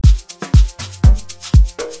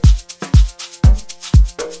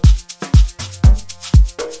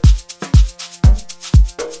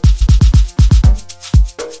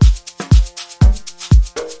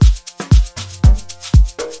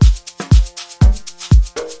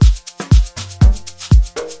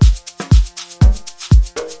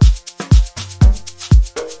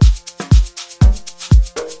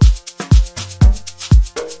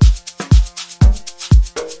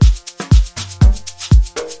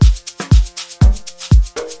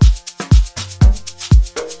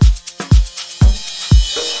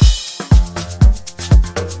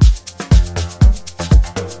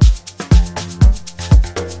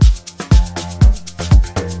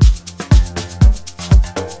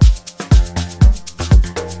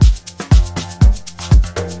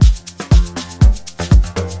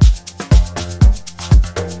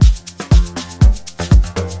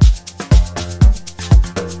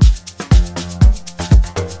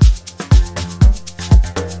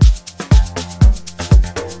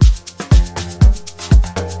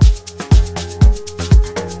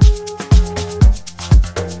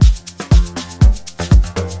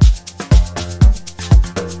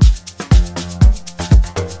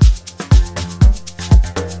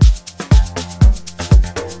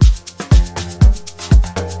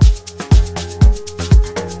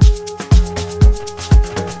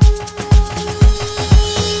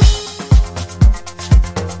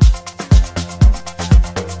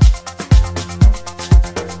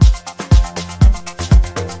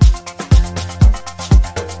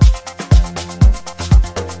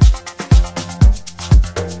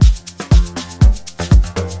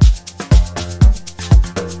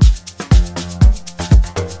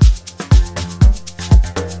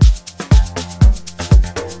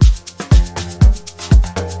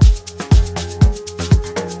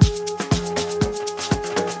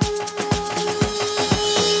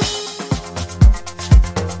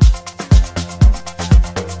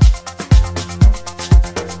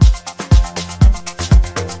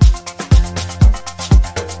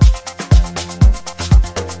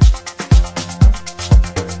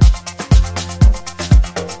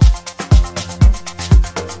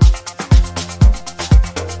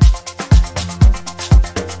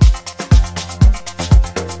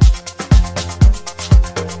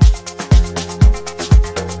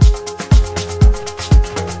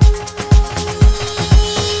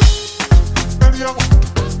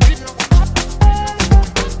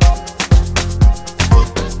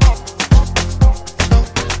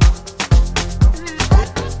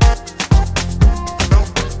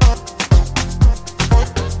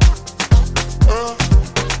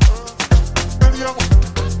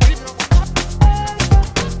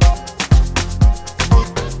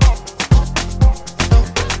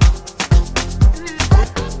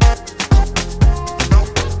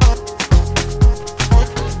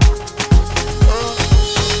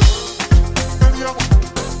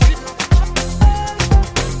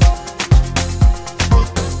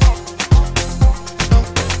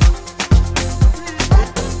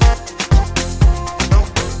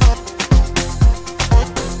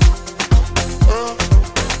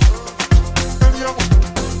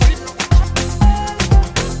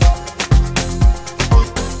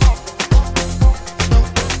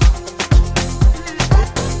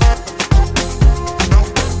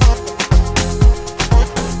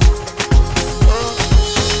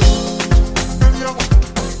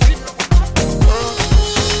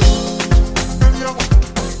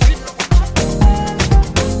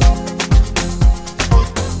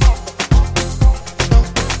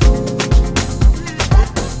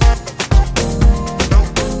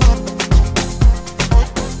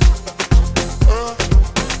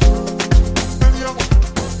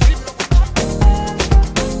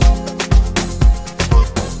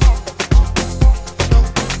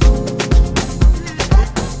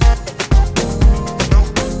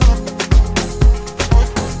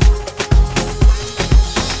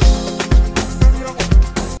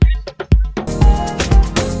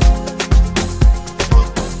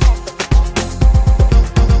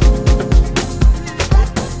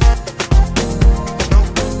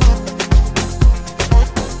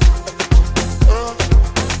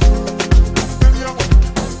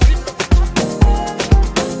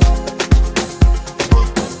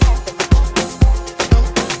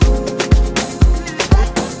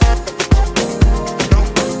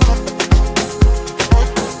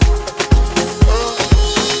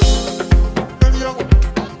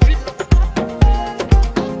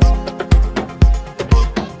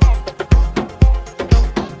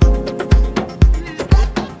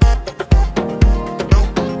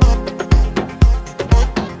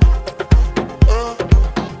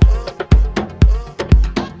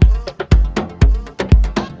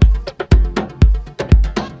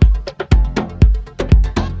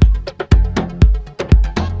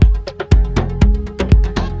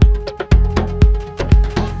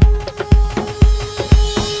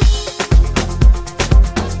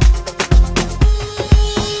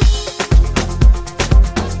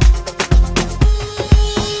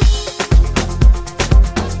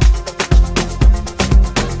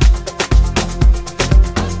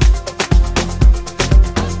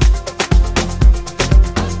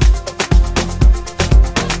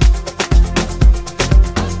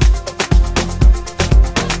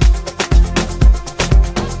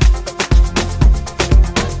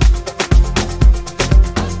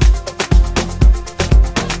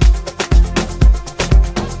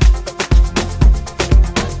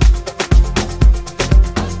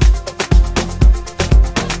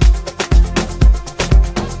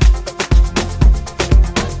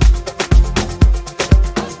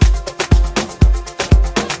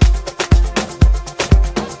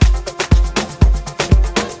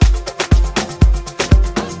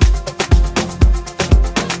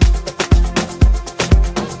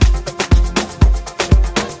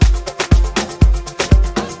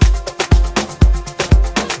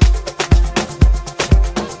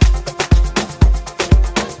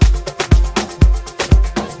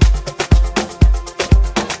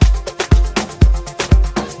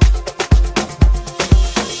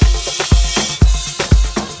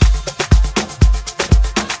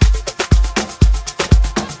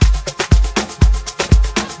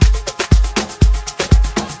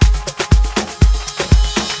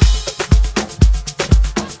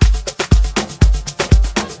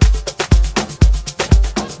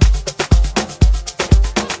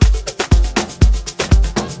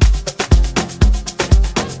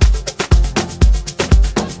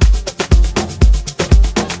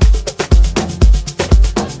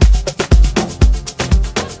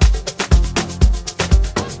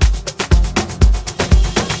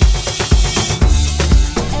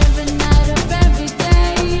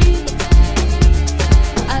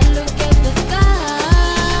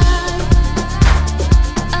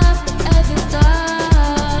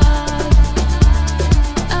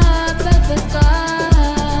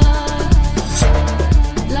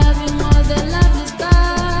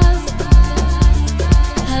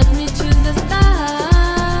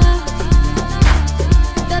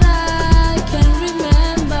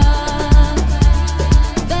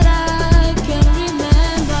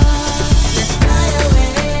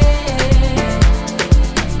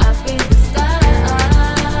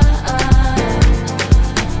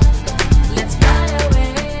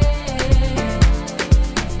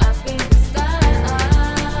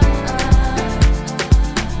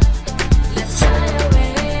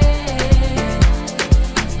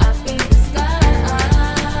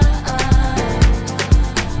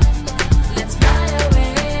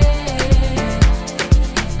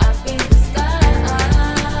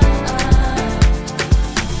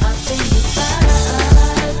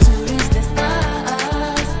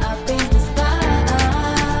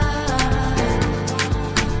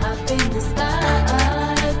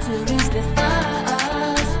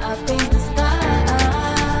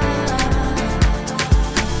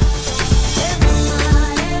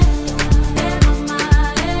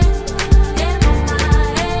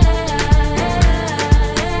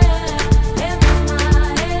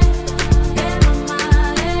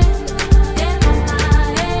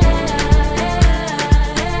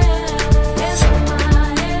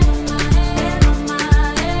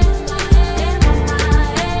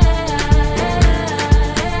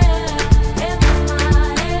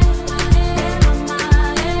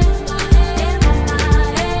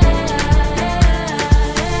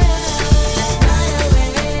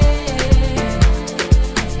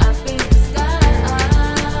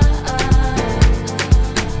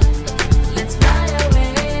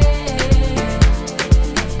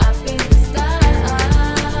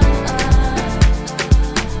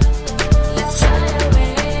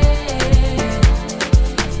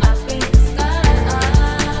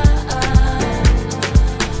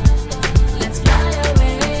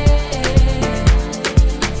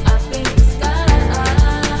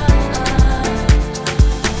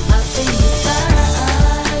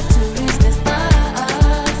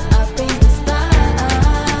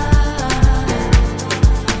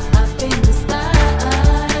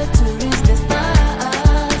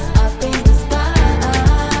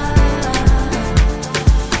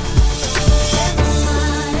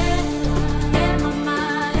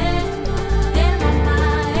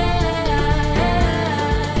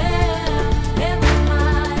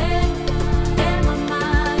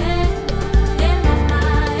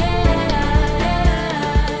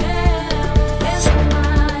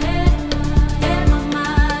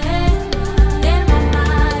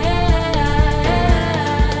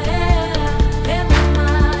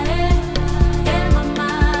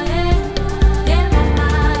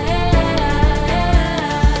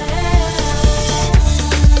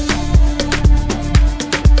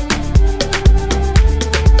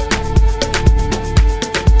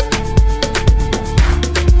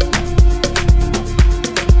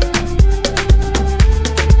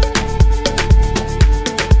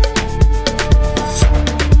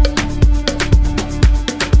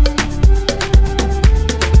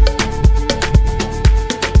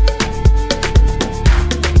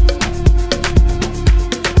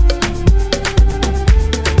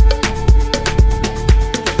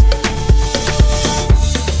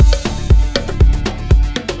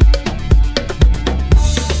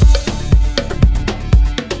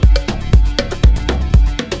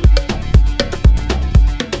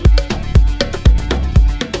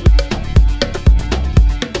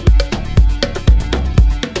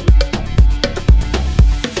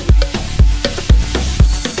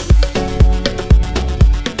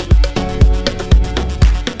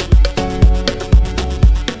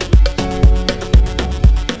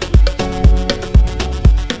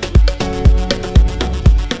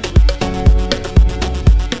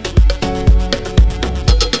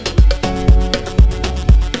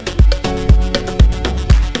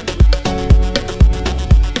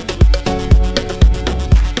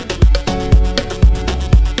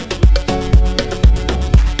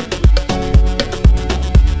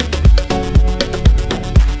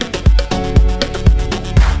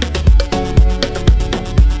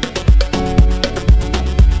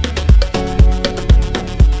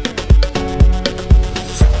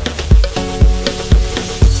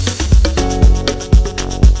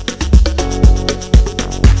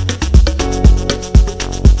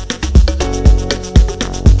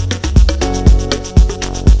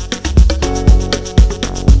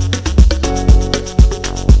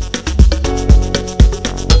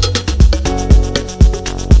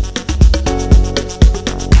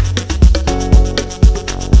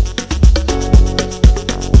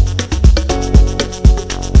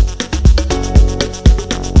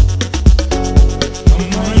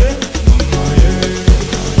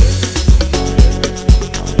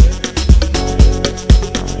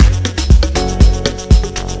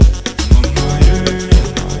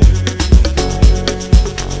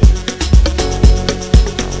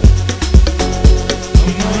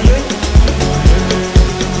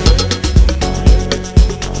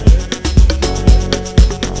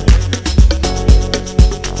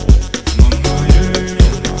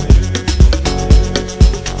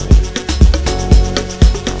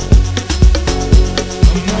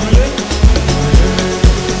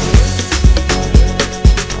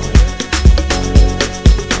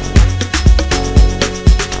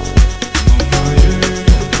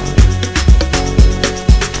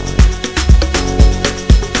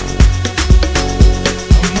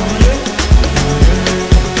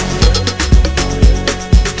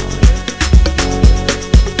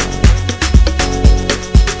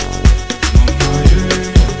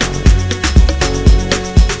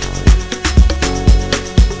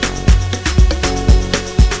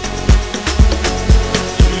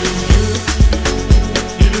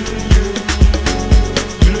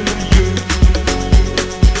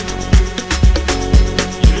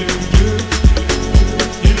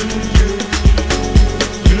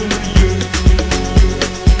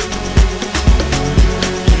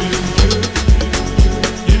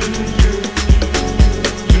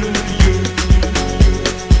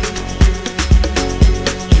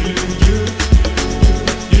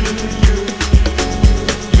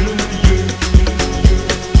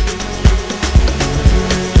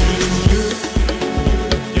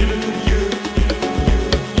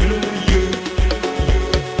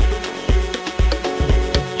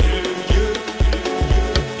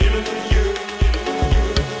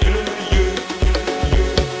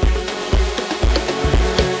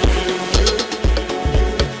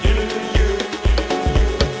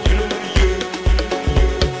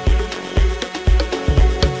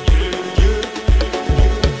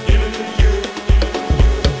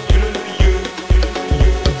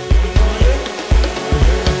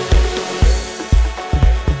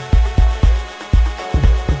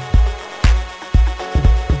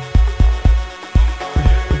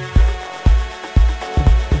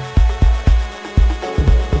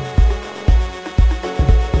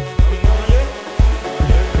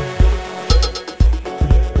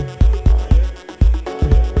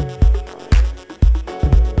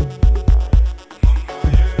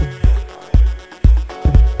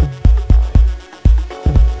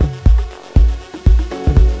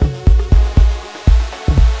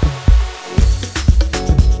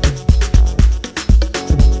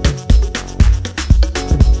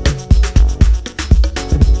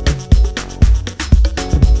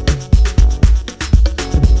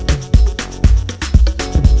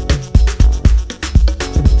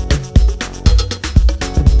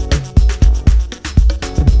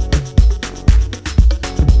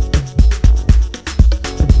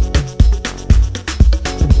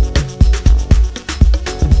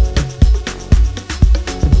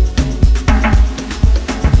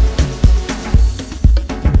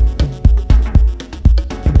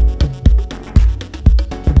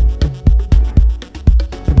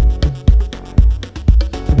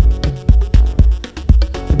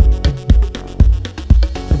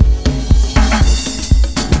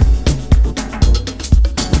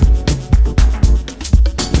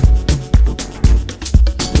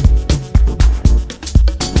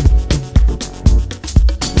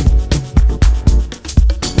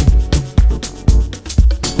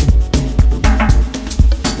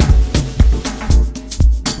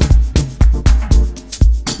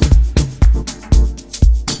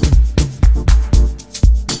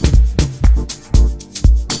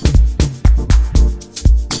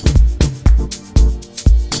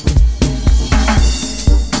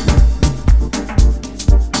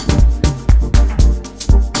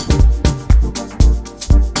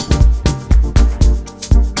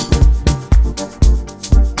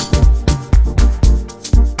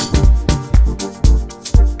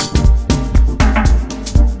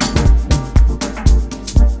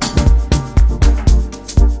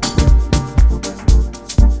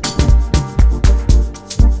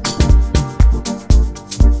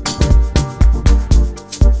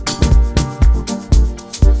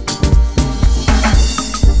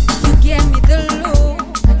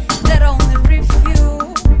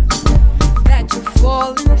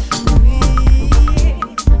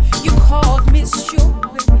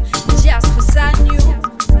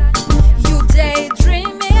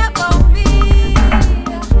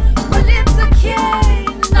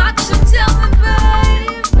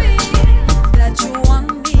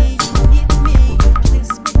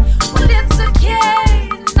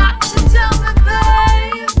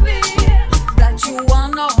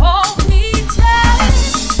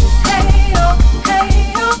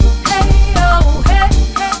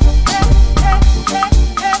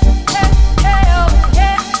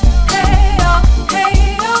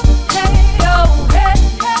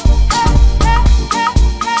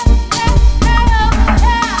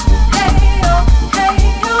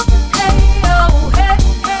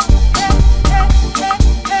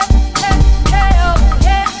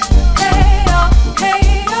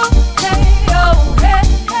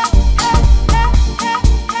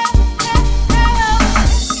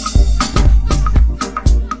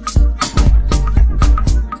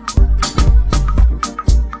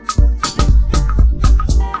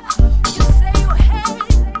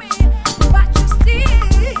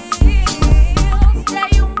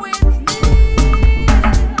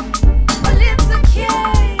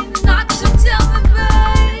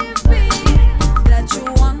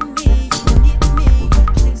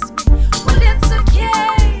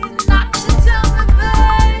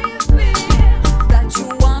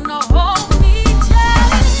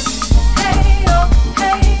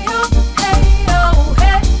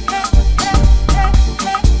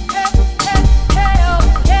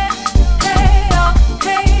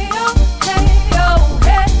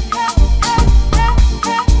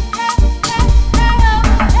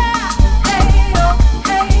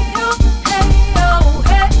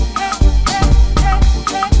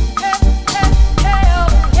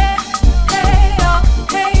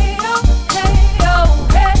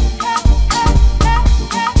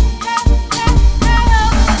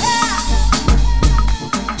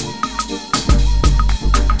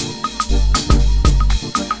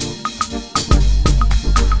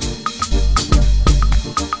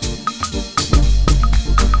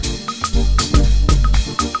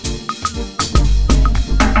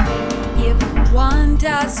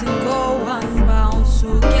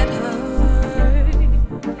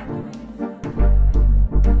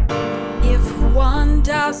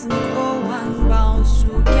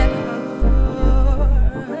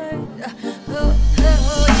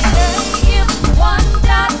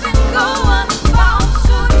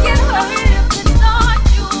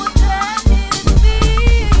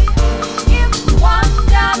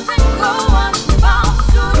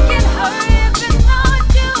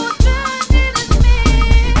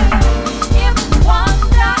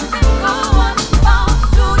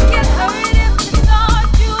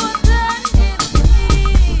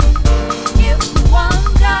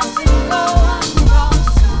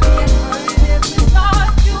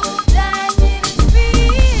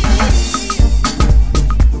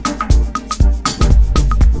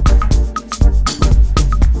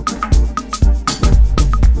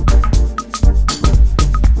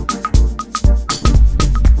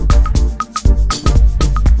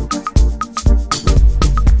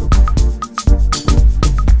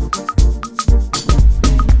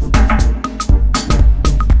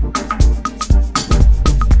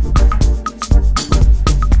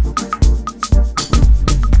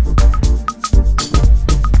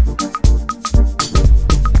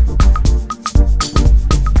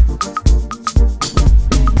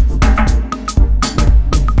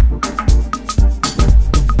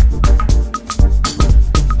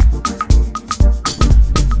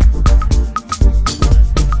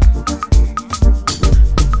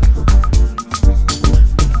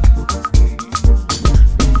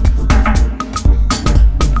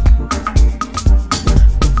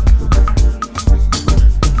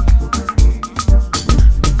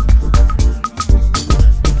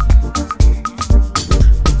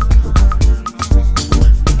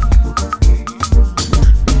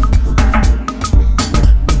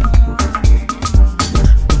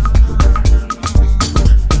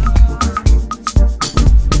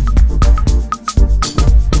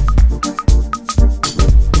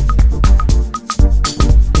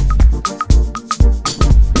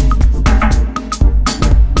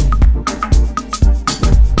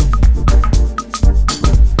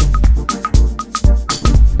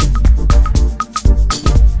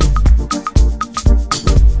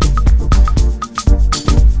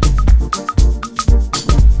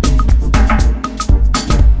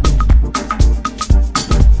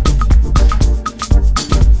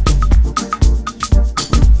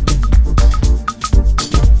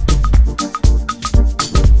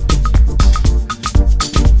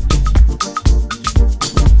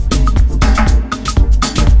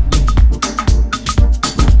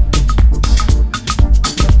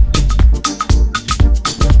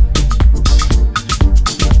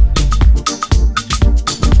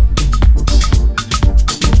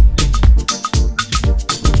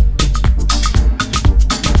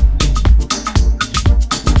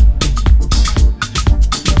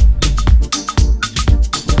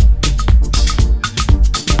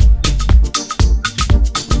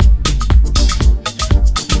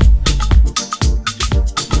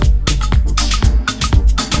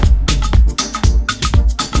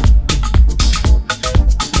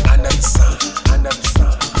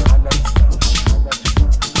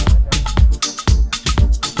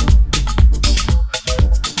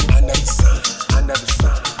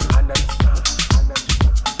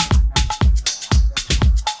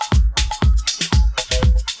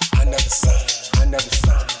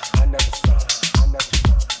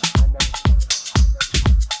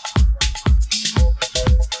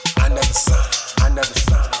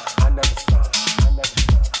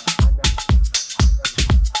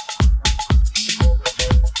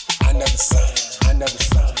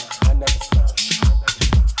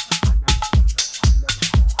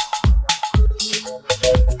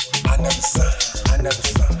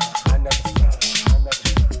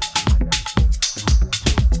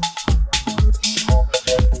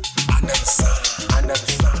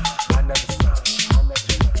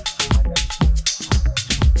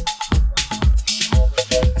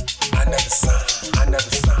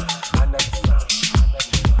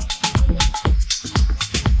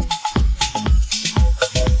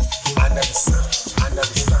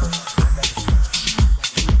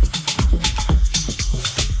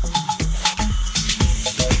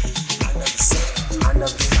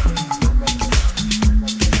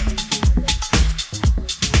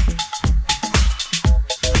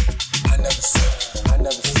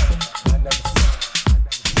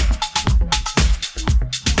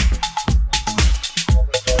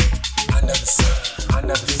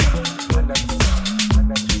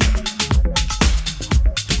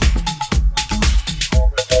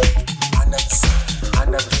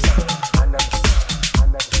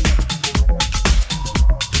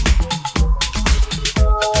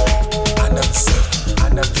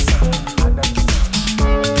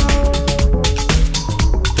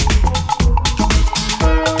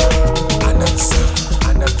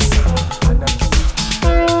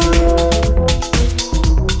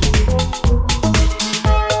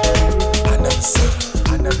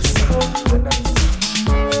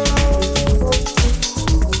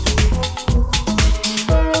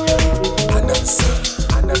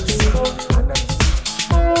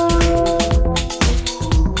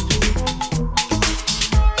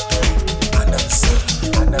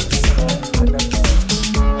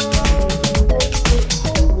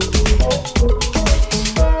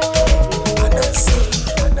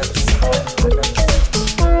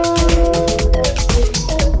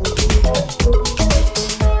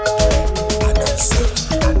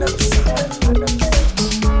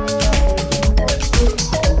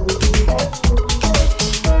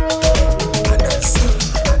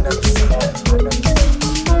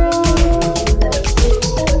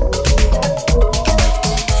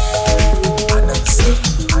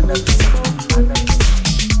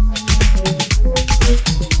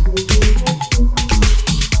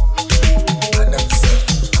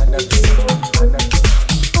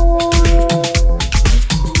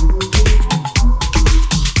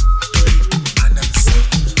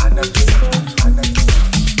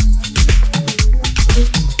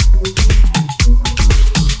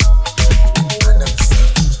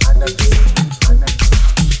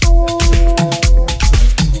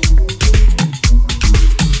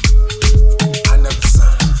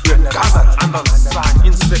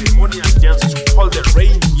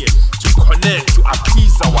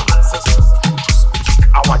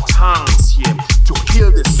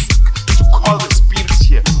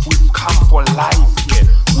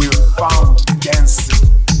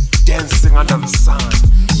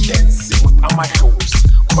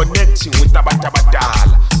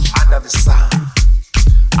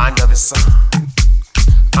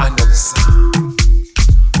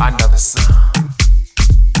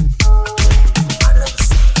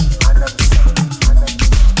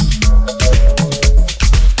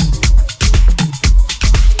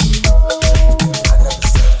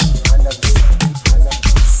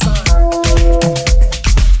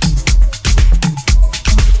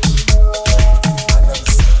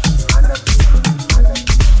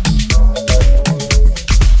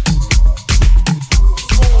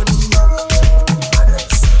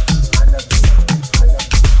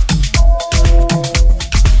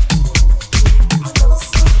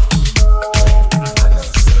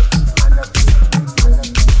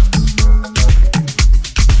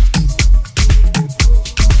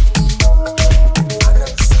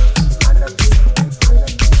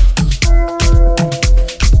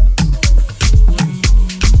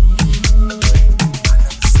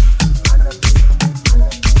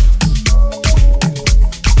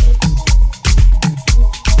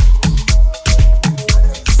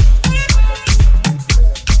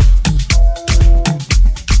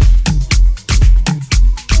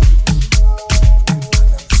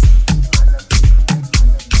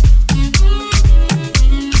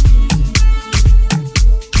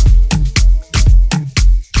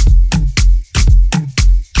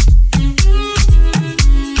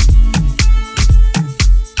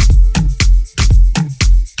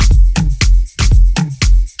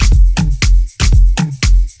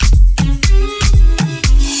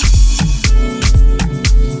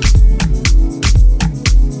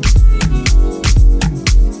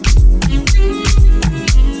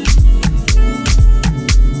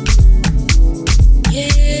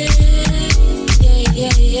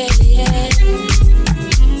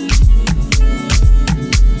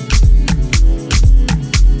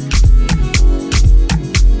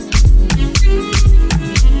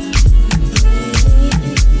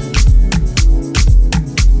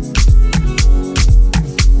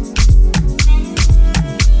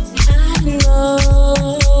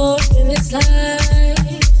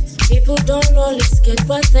all let's get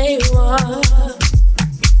what they want.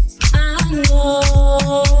 I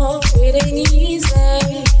know it ain't easy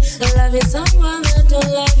loving someone that don't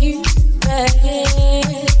love you back.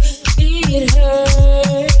 It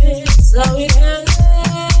hurts, so it hurts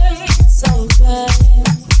so bad.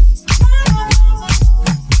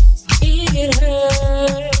 It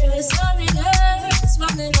hurts, so it hurts,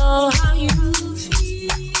 but they know how you feel.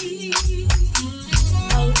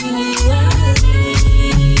 How do I live,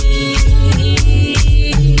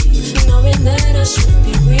 knowing that I should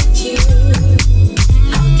be with you?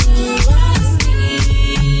 How do I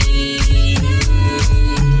sleep,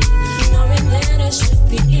 knowing that I should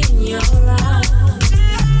be in your arms,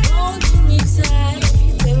 holding me tight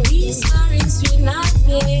and whispering sweet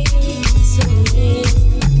nothings to me?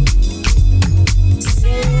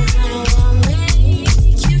 Saying how I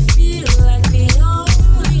make you feel like the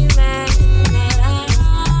only man that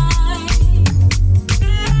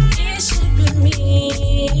it should be me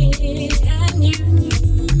and you,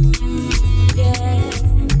 yeah.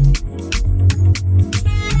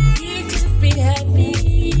 We could be happy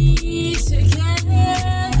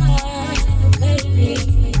together, baby.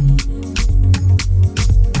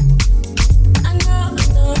 I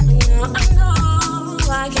know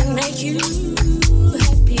I can make you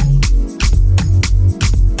happy.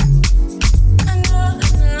 I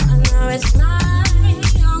know it's my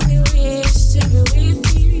only wish to be with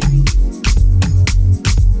you.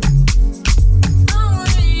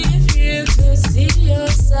 Only if you could see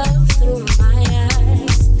yourself through my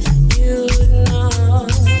eyes, you'd know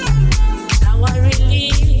how I really,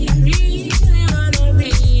 really wanna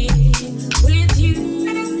be with you.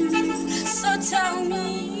 So tell me,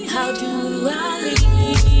 how do I live,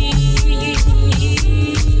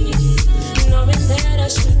 knowing that I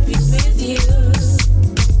should be with you?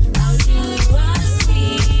 How do I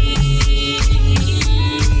sleep,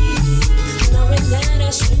 knowing that I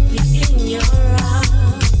should be in your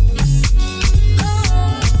arms,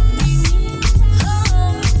 holding me,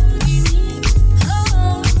 holding me,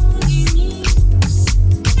 holding me,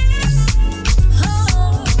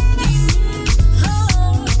 holding me,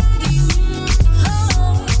 holding me,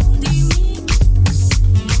 holding me.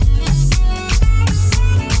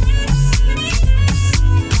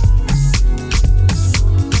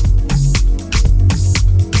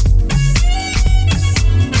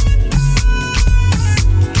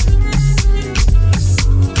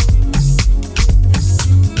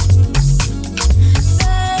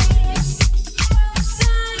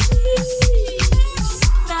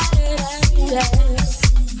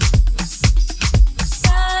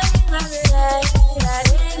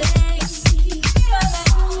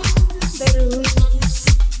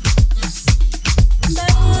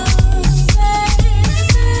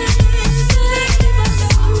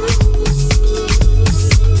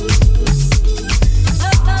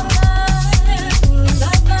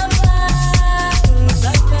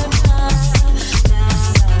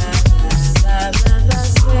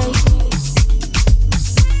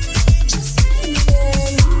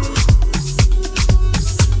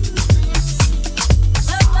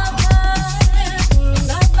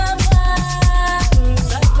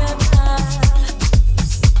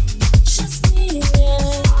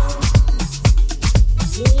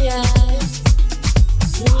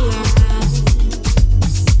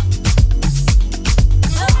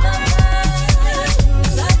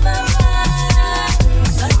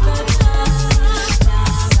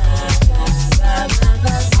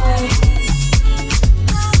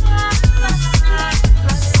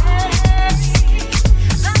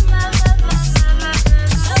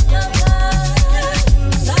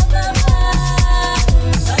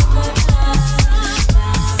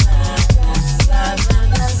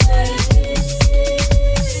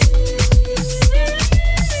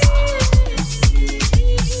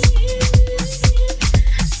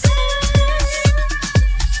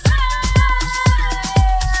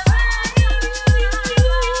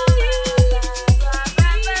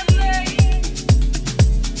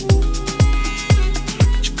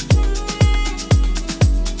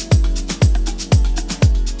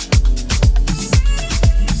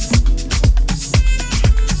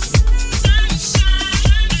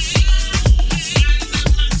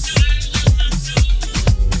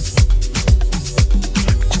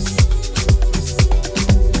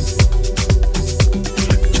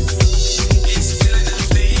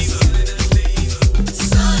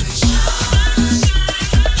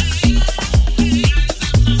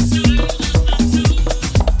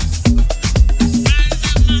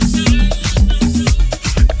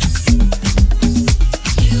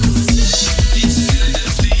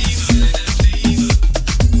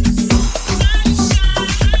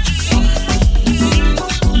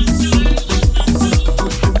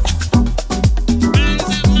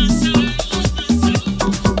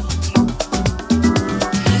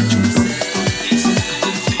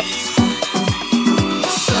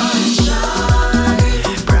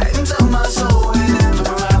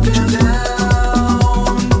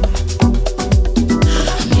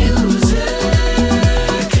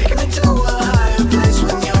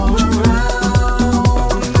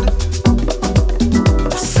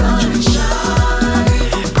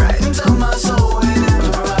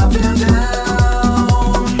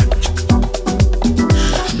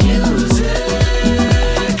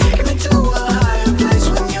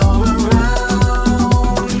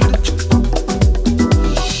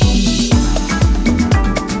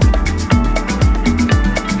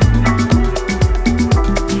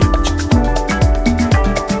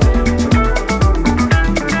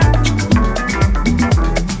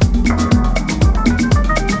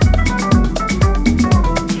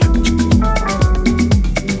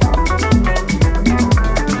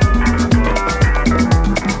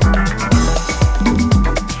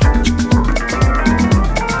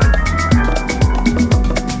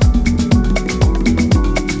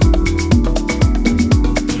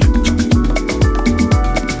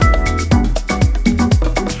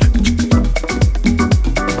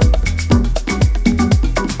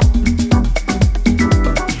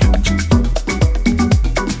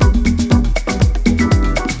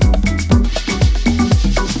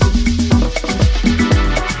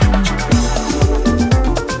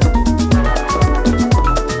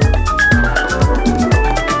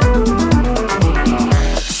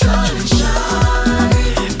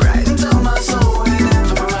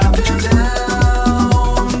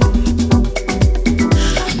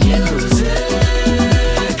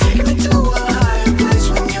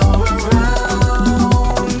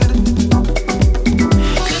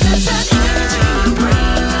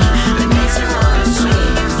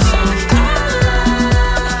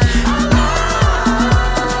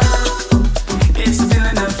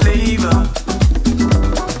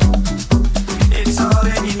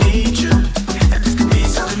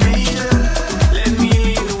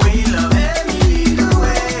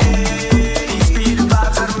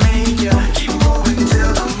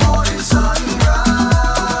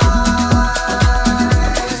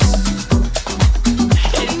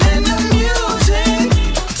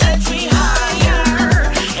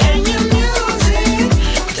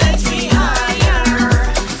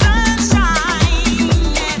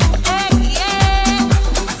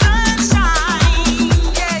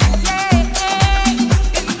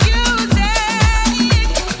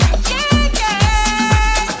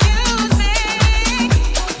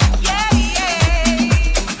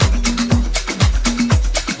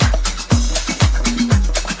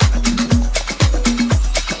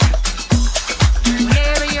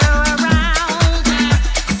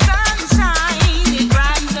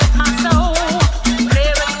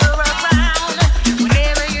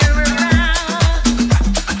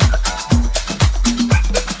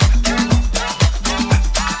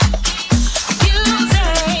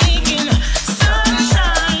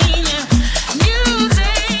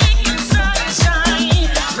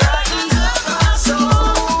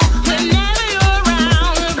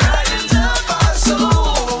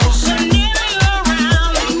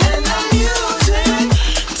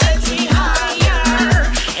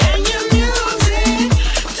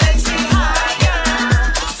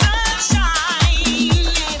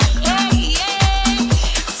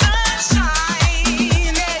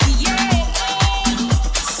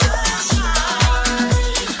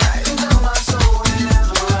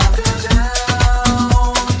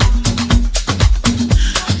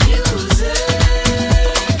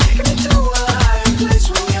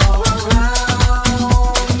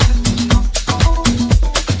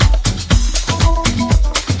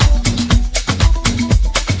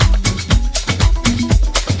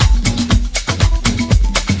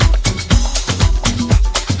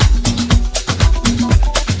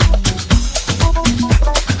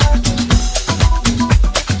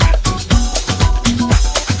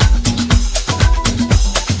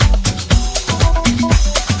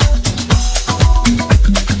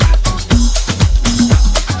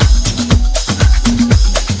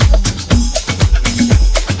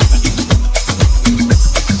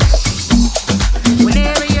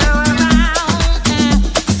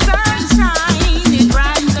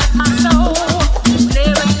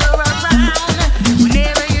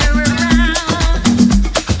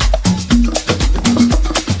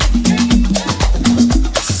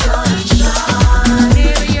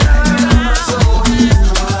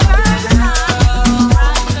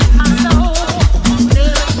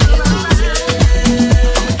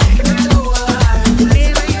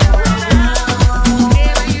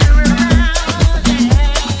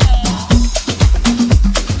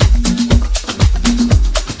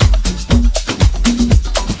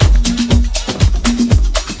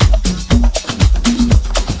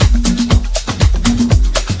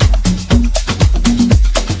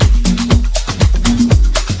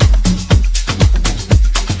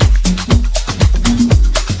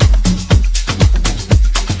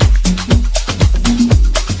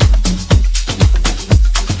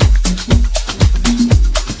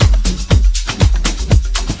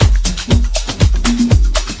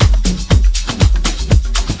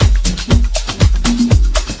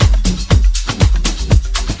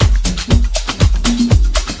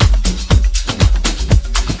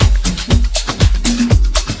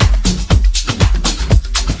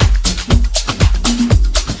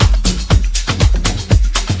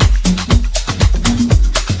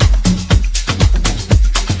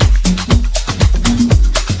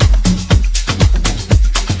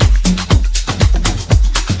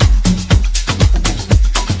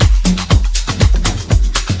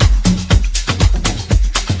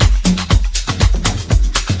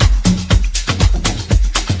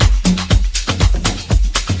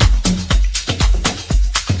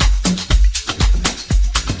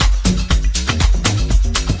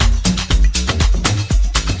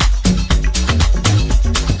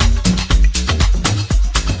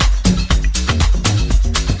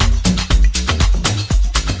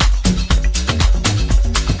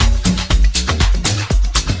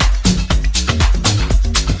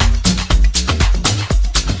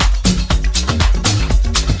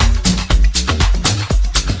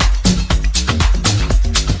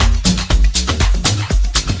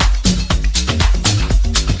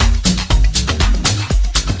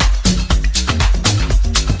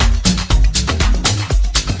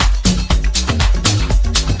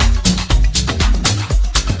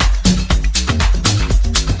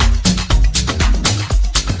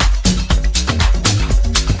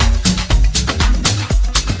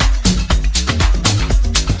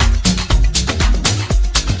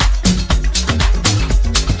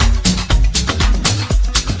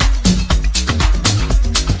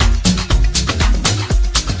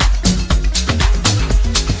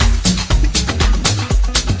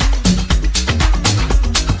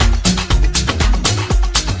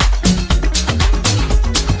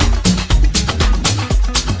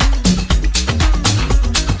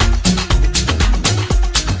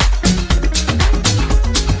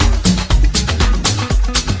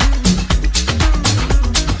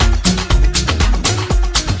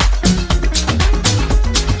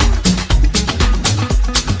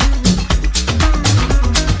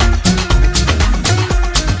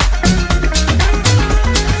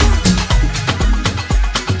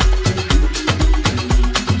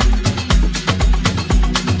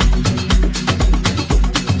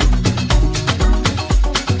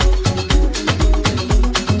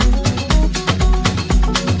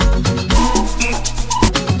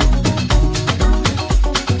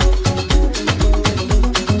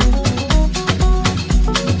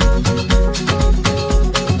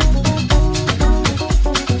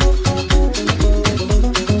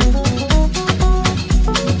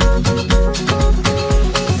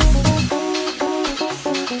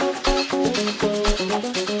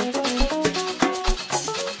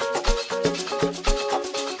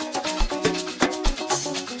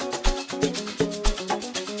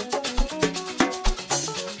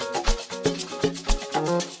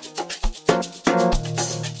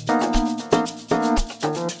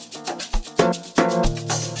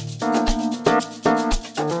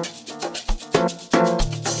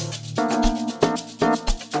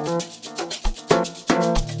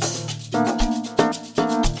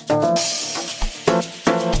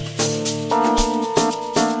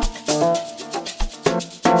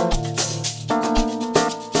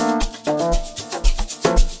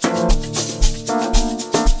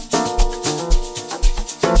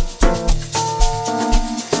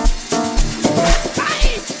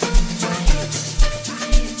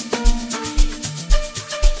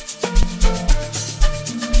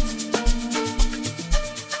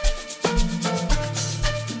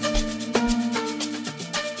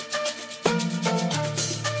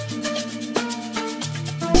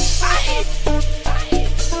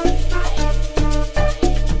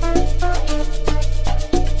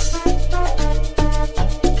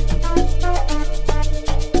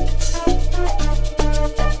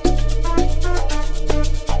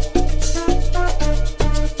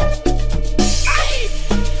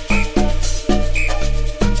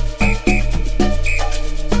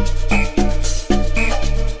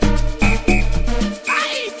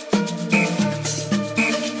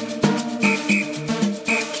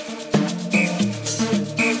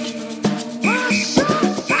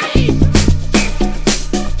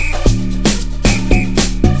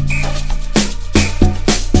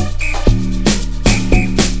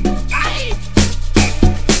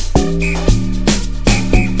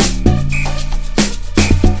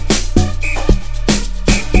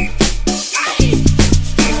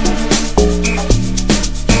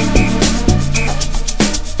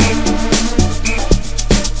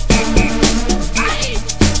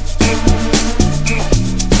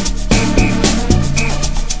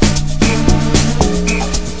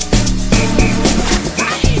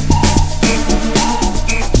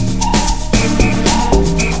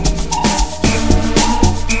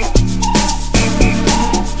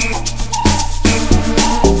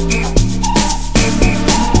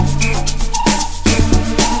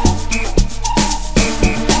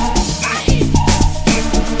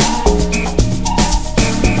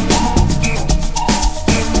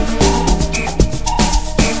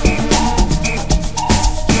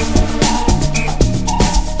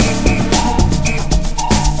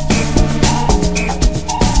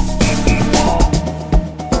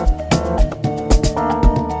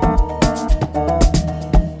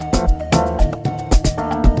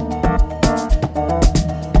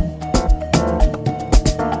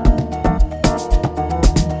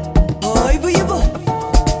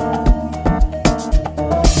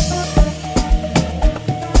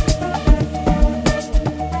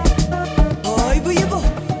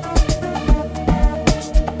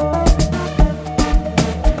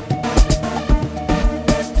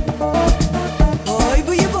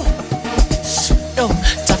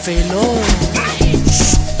 Hello.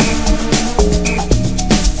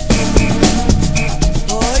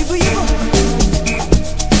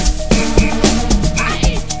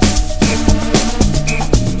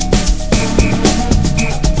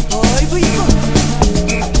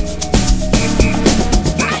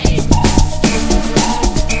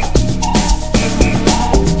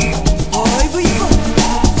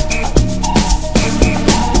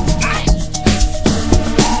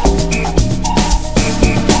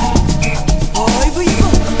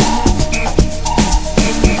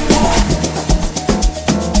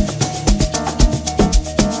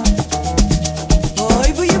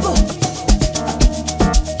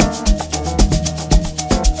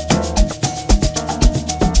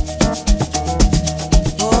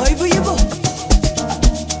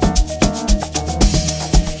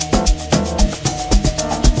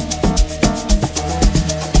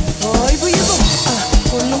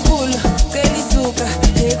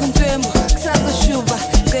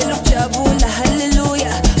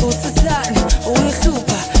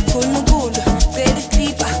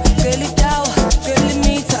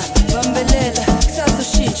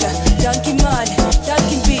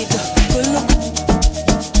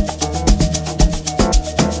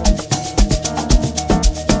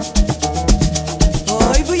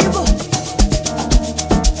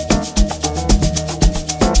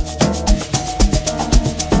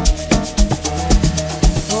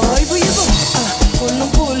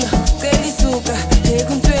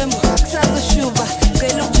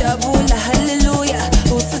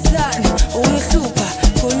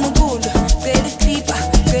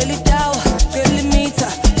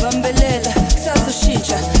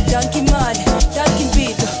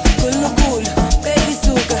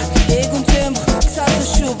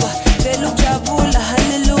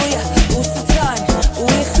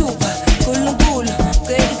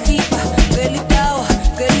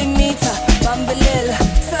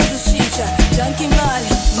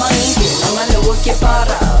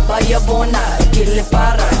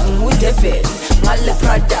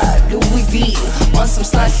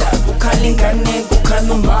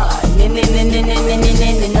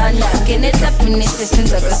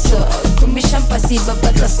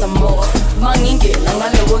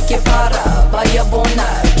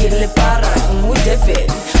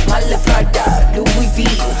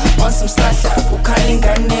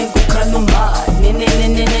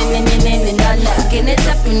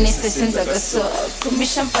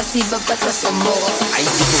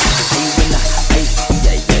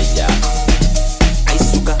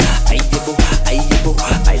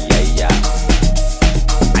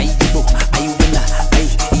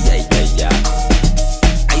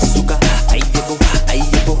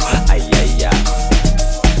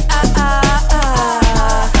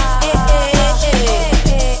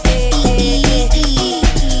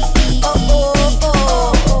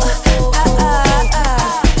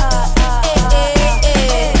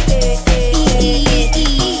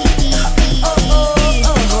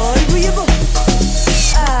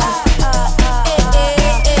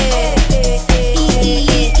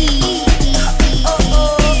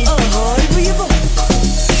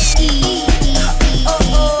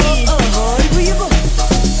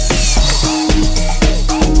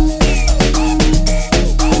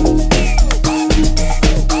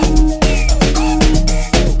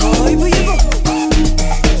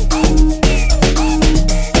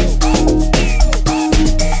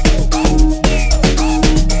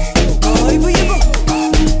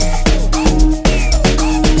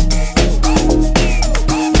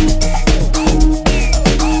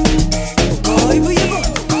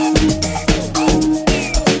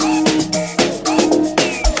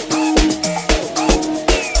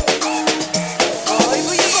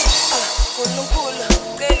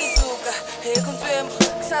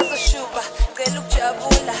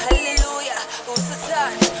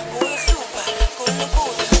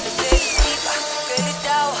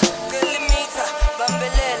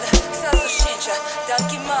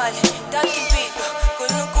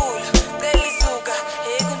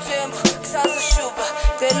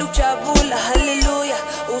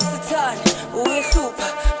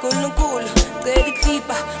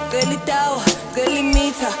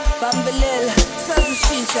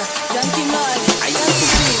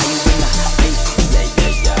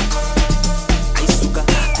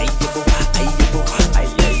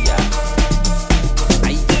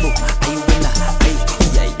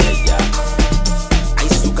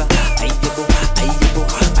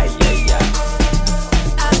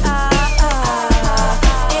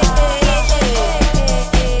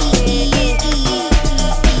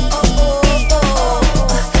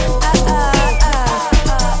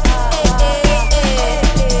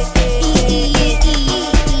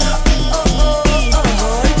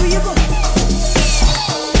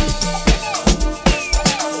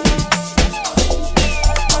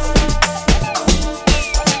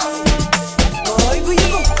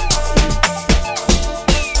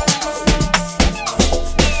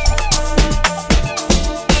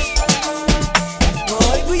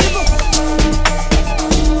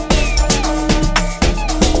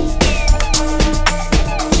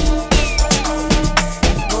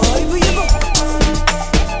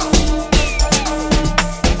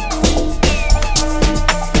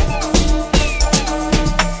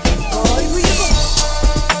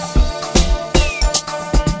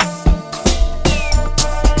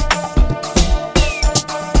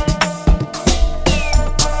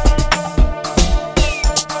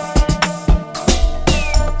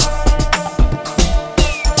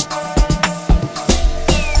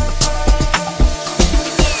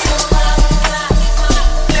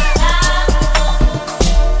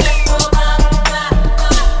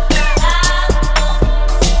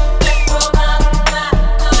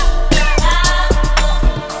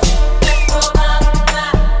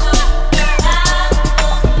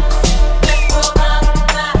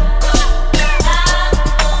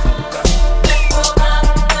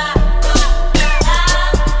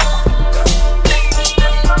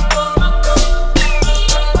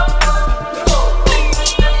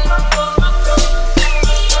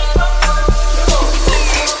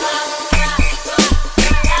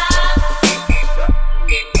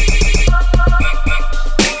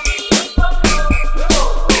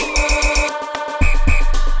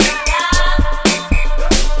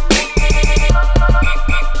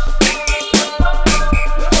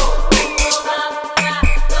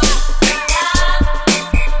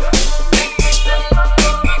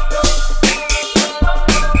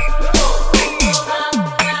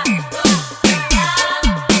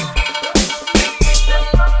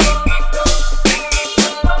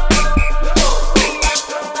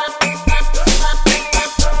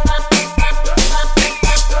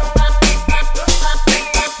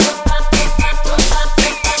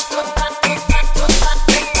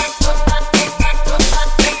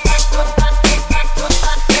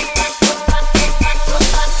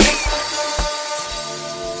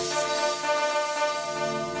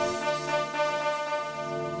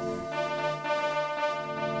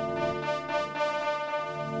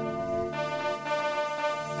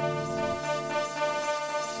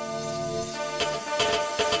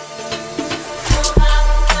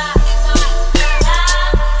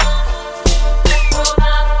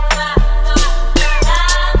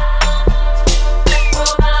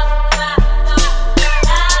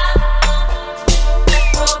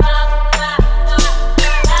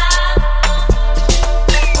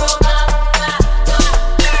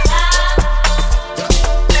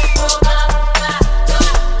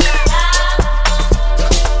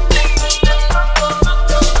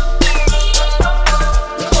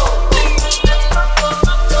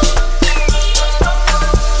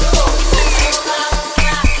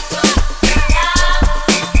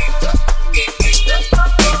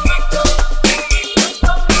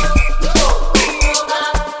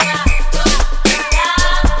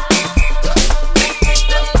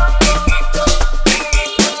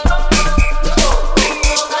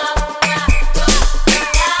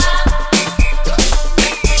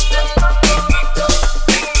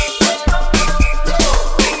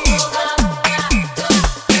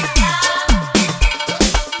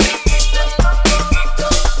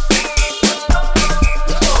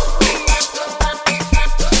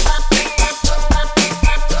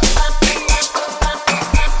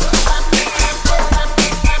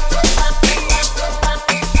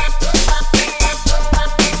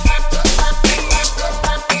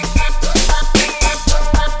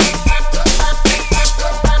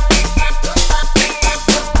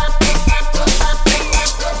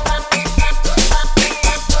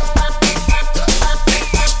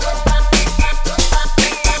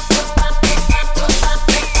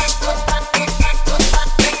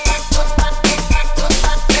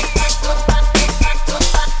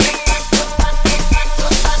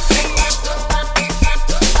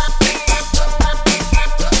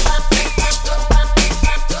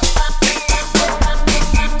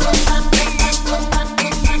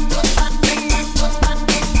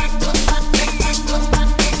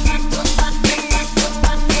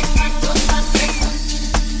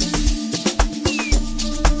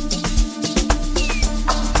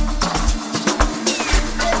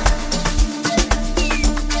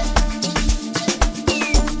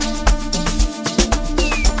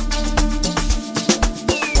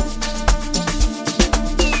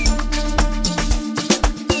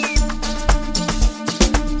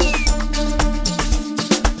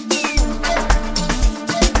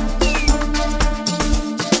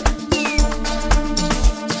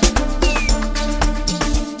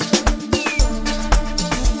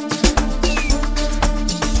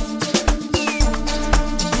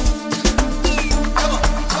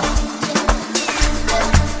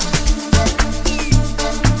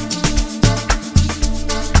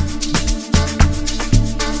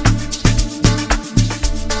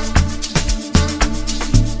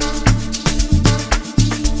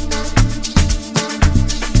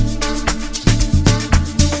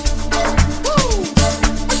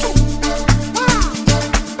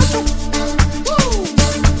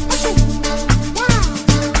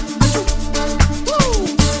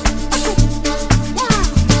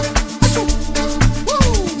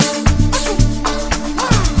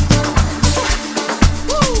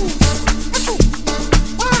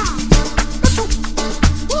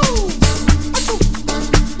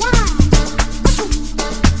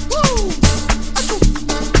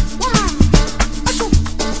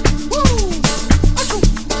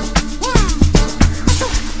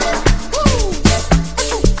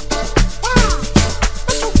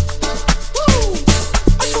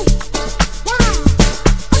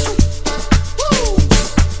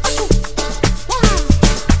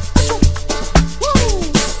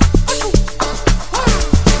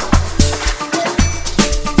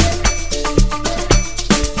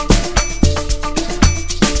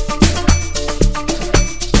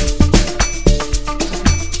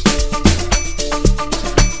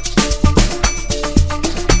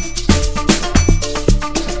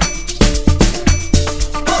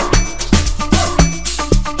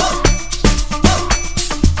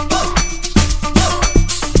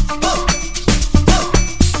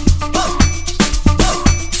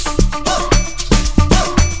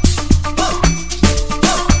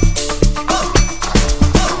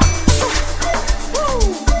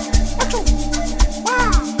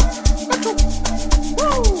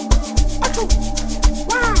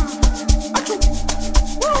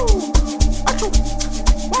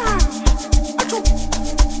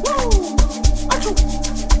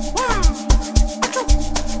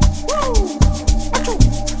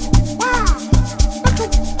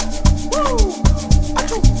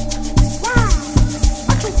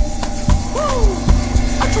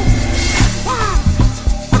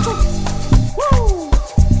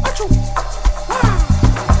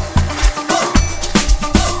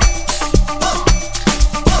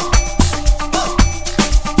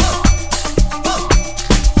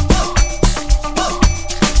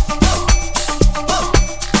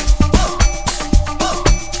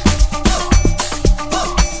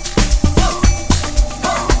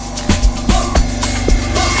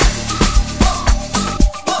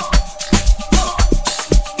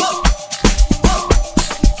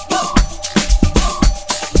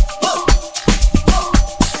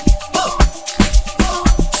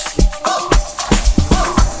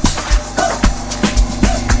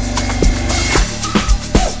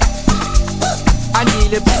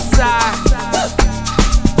 andile beside.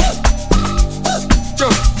 Yo.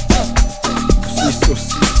 Siso,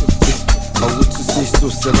 I want to see so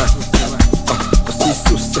seven. I see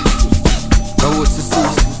so I want to see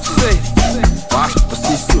Say. wash. I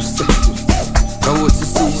see so I want to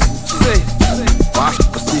see Say. wash.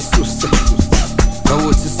 I see so I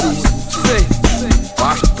want to see Say.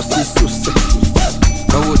 wash. I see so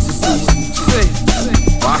I want to see Say.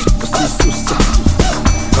 wash. I see so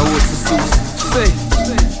I want to see Say.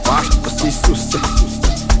 wash. I see so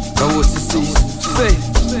I want to see Say.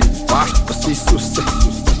 wash. I see so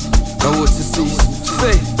I want to see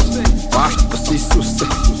Say. wash. I see so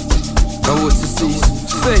I want to see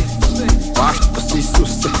Say. wash. I see so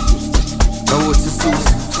I want to see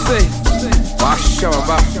Say. wash.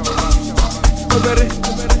 Shabba. Better.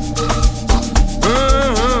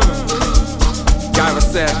 Guy was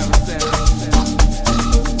said.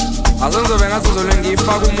 Azongizobe ngasizole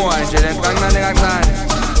ngiyifaka umoya nje lento kancane kancane.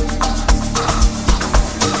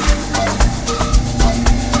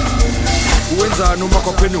 Wenzani uma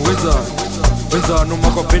kopheni wenzani? Wenzani uma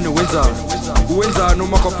kopheni wenzani? Wenzani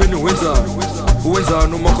uma kopheni wenzani?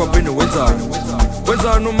 Wenzani uma kopheni wenzani?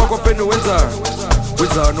 Wenzani uma kopheni wenzani?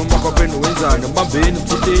 Wenzani uma kopheni wenzani? Mbambeni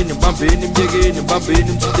mthinteni, mbambeni myekeni,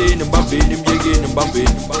 mbambeni mthinteni, mbambeni myekeni, mbambeni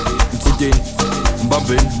mthinteni,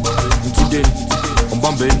 mbambeni mthinteni,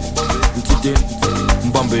 mbambeni mthinteni,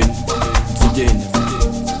 mbambeni mthinteni.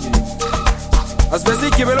 Asibese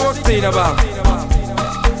igibelo kokugcina baba.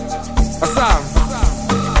 Asam.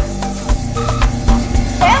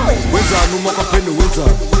 Wenzani uma kopheni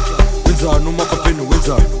wenzani? Wenzani uma kopheni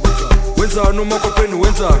wenzani? Wenzani uma kopheni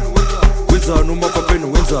wenzani? Wenzani uma kopheni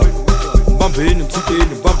wenzani? Mbambeni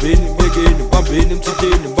mthinteni, mbambeni myekeni, mbambeni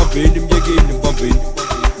mthinteni, mbambeni myekeni, mbambeni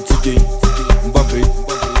mthinteni, mbambeni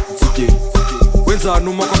mthinteni. Wenzani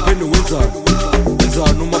uma kopheni wenzani?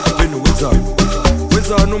 Wenzani uma kopheni wenzani?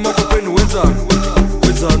 Wenzani uma kopheni wenzani?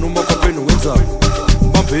 Wenzani uma kopheni wenzani?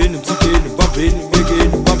 Mbambeni mthinteni, mbambeni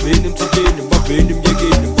myekeni, mbambeni mthinteni, mbambeni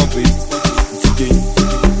myekeni, mbambeni mthinteni,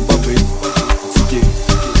 mbambeni mthinteni.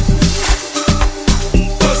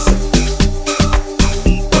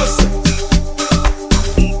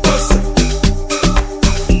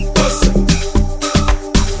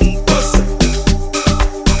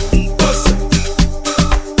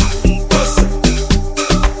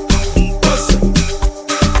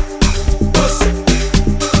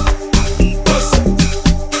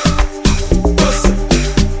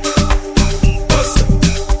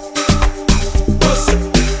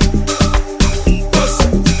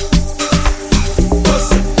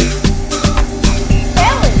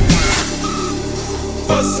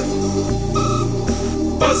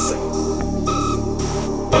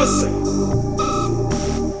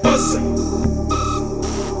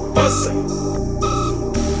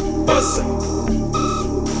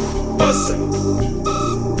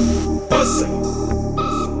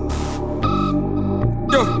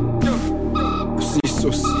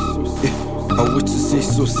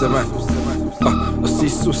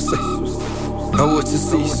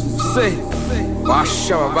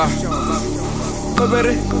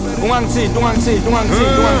 Ungangithinti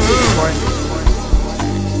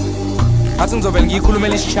athi ngizovela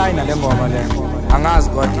ngiyikhulumela isiChina le ngoma le angazi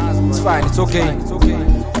kodwa it's fine, it's okay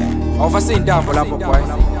awufase intambo lapho boy.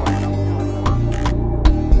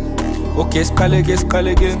 Okay, siqaleke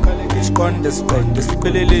siqonde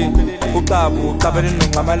siqhelele uxabu uxabene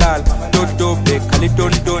nonqamalala dodo bekhala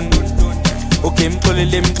itonton. Okay,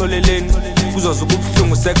 mxoleleni kuzoza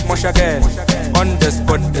kubhlungu sekumoshakela on the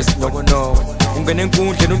spot esinoko ungene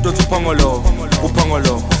enkundleni umuntu othi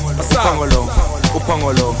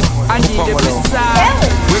uphongolo andile beside.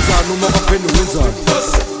 Wenzani uma kopheni wenzani?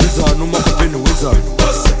 Wenzani uma kopheni wenzani?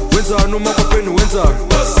 Wenzani uma kopheni wenzani?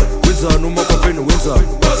 Wenzani uma kopheni wenzani?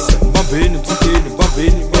 Mbambeni mthinteni,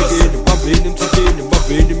 mbambeni myekeni, mbambeni mthinteni,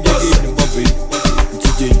 mbambeni myekeni, mbambeni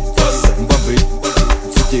mthinteni, mbambeni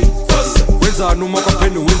mthinteni. Wenzani uma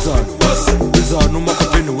kopheni wenzani? Wenzani uma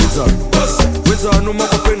kopheni wenzani? Wenzani uma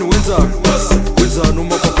kopheni wenzani? Wenzani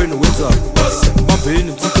uma kopheni wenzani?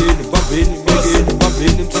 Mbambeni mthinteni, mbambeni myekeni,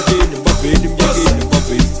 mbambeni mthinteni, mbambeni myekeni,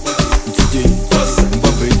 mbambeni mthinteni,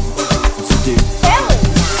 mbambeni mthinteni.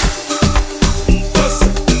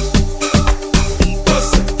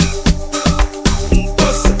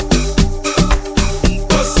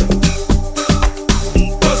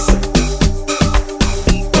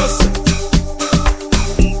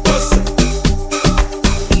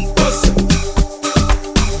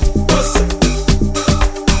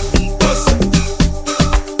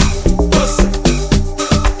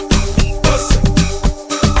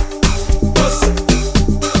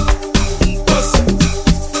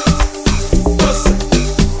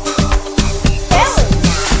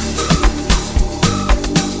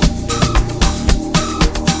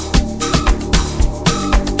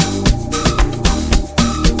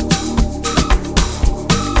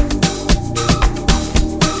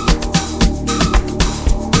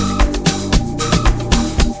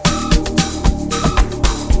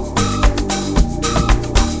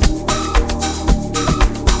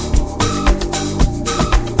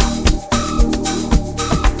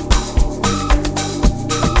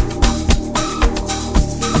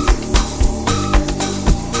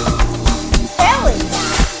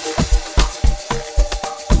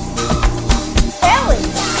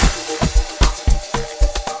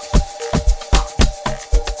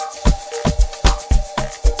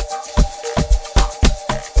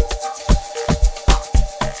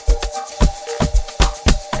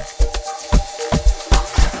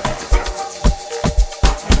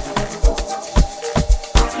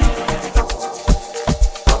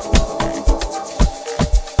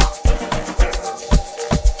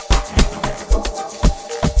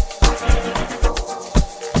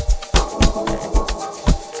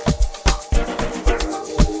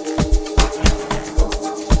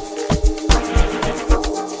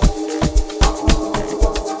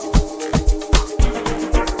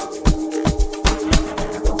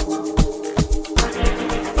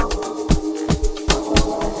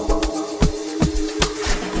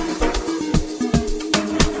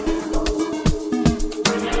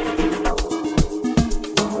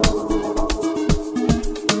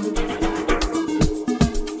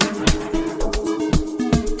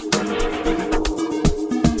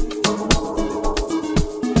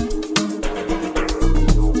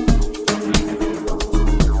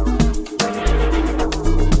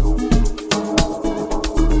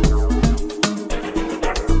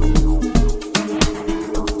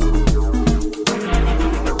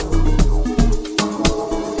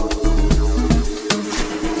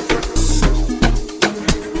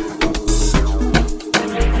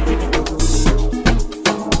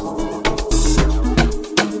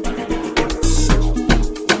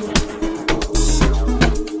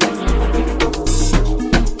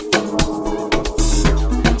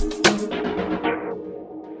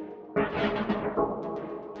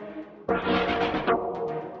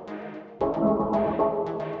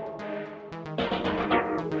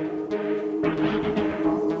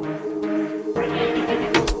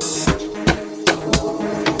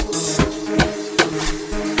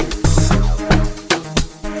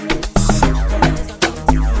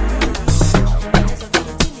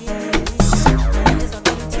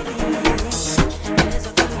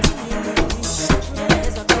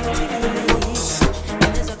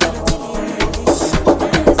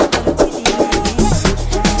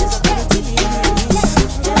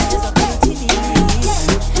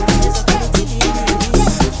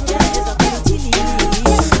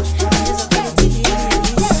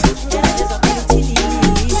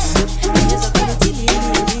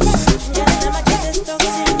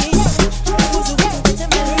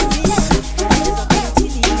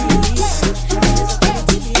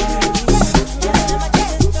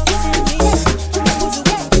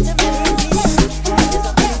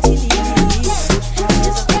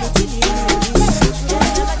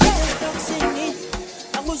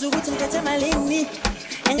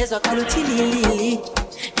 ngezwakhala uthi lili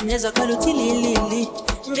ngezwakhala uthi lili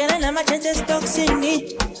ngena nama-chances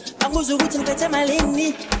toxini angibuza ukuthi ngiphethe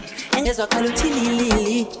malini ngezwakhala uthi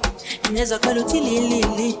lili ngezwakhala uthi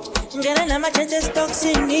lili ngena nama-chances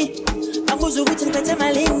toxini angibuza ukuthi ngiphethe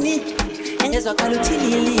malini ngezwakhala uthi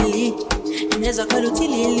lili ngezwakhala uthi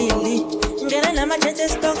lili ngena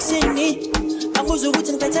nama-chances toxini angibuza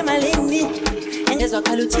ukuthi ngiphethe malini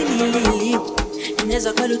ngezwakhala uthi lili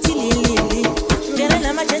ngezwakhala uthi lili ngena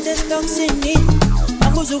nama-chances toxini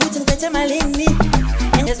angibuza ukuthi ngiphethe malini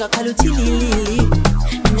ngezwakhala uthi lili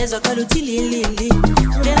ngezwakhala uthi lili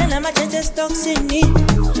ngena nama-chances toxini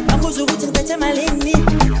angibuza ukuthi ngiphethe malini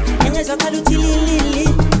ngezwakhala uthi lili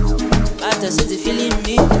ata senze feeling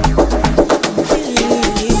me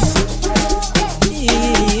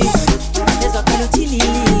ngezwakhala uthi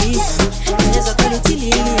lili ngezwakhala uthi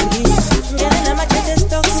lili ngena nama-chances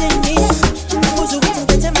toxini angibuza ukuthi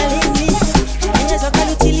ngiphethe malini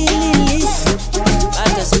ngezwakhala uthi lili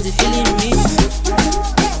ata senze feeling me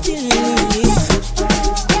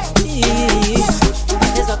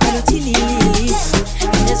ngezwakhala uthi lili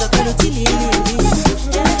ngezwakhala uthi lili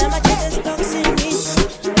ngena nama-chances toxini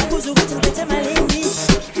angibuza ukuthi ngiphethe malini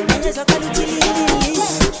ngezwakhala uthi lili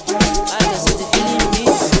ata senze feeling me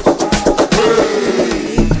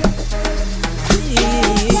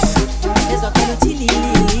ngezwakhala uthi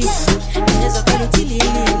lili ngezwakhala uthi lili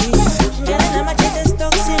ngena nama-chances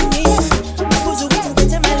toxini angibuza ukuthi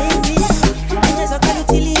ngiphethe malini ngezwakhala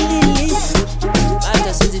uthi lili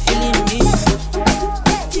ata senze feeling me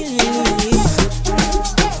ngezwakhala uthi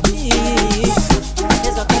lili ngezwakhala uthi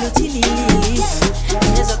lili ngena nama-chances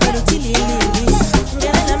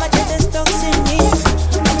toxini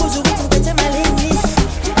angibuza ukuthi ngiphethe malini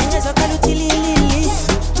ngezwakhala uthi lili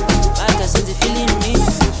ata senze feeling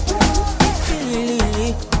me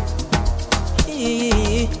ngezwakhala uthi lili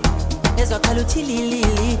ngezwakhala uthi lili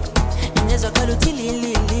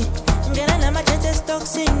ngena nama-chances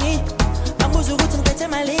toxini angibuza ukuthi ngiphethe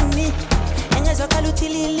malini ngezwakhala uthi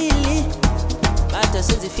lili ata senze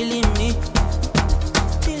feeling me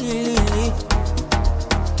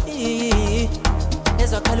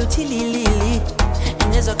ngezwakhala uthi lili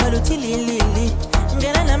ngezwakhala uthi lili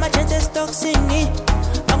ngena nama-chances toxini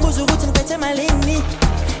angibuza ukuthi ngiphethe malini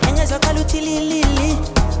ngezwakhala uthi lili ata senze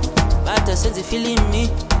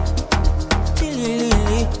feeling me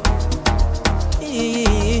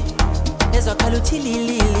ngezwakhala uthi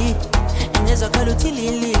lili ngezwakhala uthi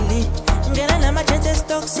lili ngena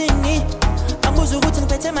nama-chances toxini angibuza ukuthi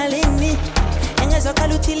ngiphethe malini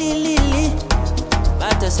ngezwakhala uthi lili ata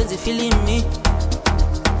senze feeling me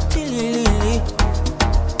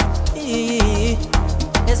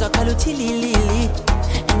ngezwakhala uthi lili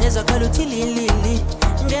ngezwakhala uthi lili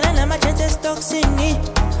ngena nama-chances toxini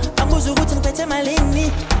angibuza ukuthi ngiphethe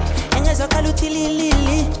malini ngezwakhala uthi lili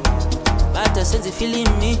ata senze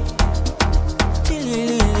feeling me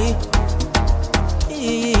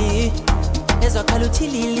ngezwakhala uthi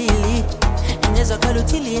lili ngezwakhala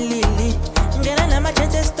uthi lili ngena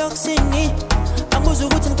nama-chances toxini angibuza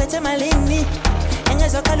ukuthi ngiphethe malini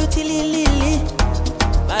ngezwakhala uthi lili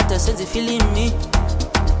ata senze feeling me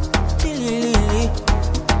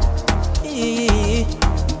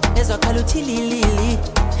ngezwakhala uthi lili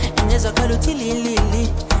ngezwakhala uthi lili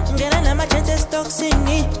ngena nama-chances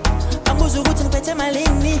toxini angibuza ukuthi ngiphethe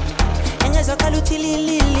malini ngezwakhala uthi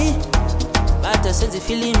lili ata senze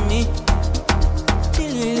feeling me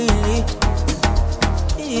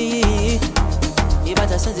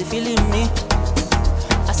ibata senze feeling me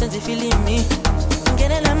asenze feeling me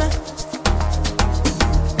ngena nama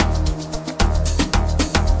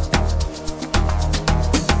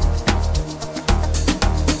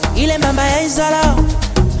ile mbamba yayizolo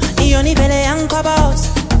iyonivele yangikhobos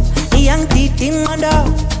iyangidida ingqondo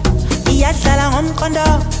iyadlala ngomqondo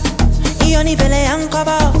iyonivele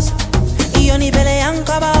yangikhobos iyonivele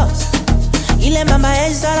yangikhobos ile mbamba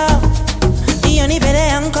yayizolo iyonivele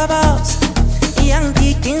yangikhobos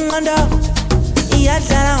iyangidida ingqondo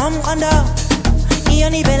iyadlala ngomqondo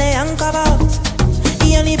iyonivele yangikhobos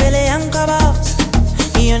iyonivele yangikhobos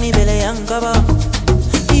iyonivele yangikhobos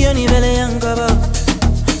iyonivele yangikhobos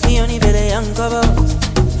iyonivele yangikhobos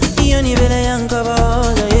iyonivele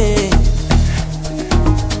yangikhobos yeah.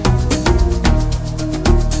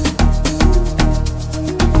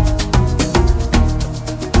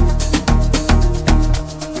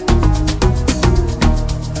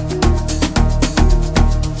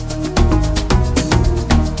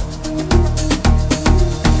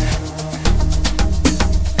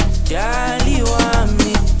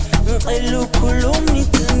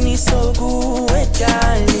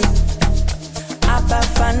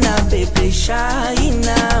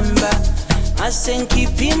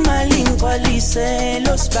 asengikhipha imali ngigcwalise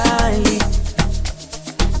losibali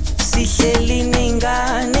sihleli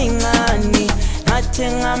ningane ngani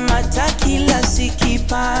ngathenga amathakila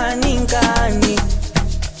sikhipha ningani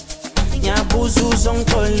ngiyabuza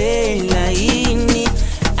uzongixolela yini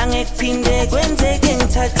angekuphinde kwenzeke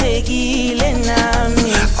ngithathekile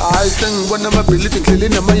nami hayi sengibona amabhilidi ngihleli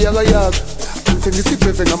namayakayaka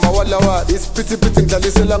ngisibheve ngamawalawala isiphithiphithi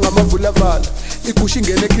ngidlalisela ngamavulavala igusha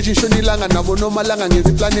ingene ekitchen shonilanga nabo nomalanga ngenza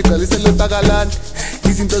iplani igcwalisela otakalana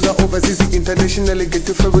izinto za-overseas international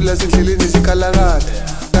ngethi fabulous endleleni zikhalakade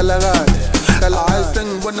hayi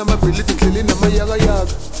sengibona amabhilidi ngihleli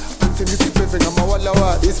namayakayaka ngisibheve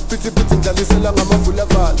ngamawalawala isiphithiphithi ngidlalisela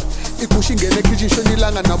ngamavulavala igusha ingene ekitchen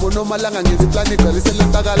shonilanga nabo nomalanga ngenza iplani igcwalisela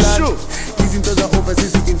otakalana izinto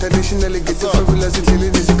za-overseas international ngethi fabulous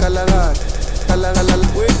endleleni zikhalakade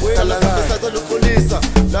sacela upolisa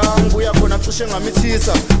la ngibuya khona cishe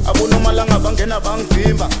ngamithisa abonomalanga bangena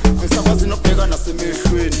bangivimba angisakwazi nokubheka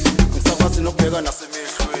nasemehlweni angisakwazi nokubheka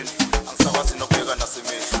nasemehlweni angisakwazi nokubheka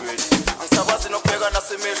nasemehlweni angisakwazi nokubheka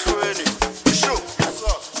nasemehlweni sho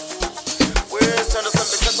wesithando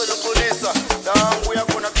sami sacela upolisa la ngibuya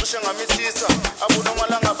khona cishe ngamithisa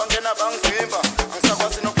abonomalanga bangena bangivimba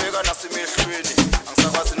angisakwazi nokubheka nasemehlweni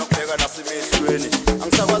angisakwazi nokubheka nasemehlweni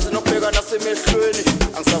angisakwazi nokubheka nasemehlweni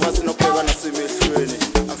angisakwazi nokubheka nasemehlweni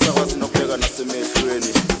angisakwazi nokubheka nasemehlweni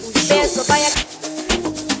beso baya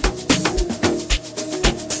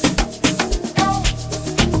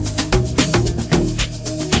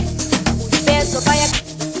beso baya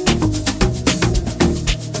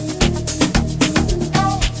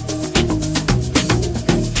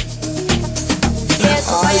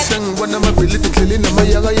hayi sengibona amabhilidi ngihleli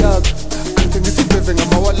namayakayaka ngisibheve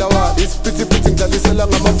ngamawalawala isiphithiphithi ngidlalisela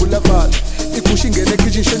ngamavulavala igusha ingene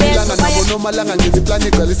ekitchen shonilanga nabo nomalanga ngenza iplani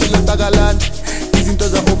igcwalisela otakalana izinto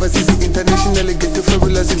za-overseas international ngethi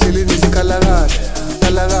fabulous endleleni zikhalakade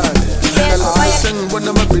hayi sengibona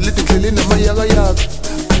amabhilidi ngihleli namayakayaka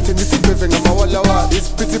ngisibheve ngamawalawala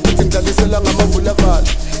isiphithiphithi ngidlalisela ngamavulavala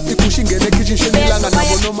igusha ingene ekitchen shonilanga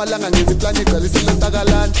nabo nomalanga ngenza iplani igcwalisela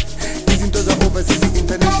otakalana izinto za-overseas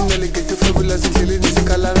international ngethi fabulous endleleni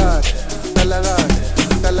zikhalakade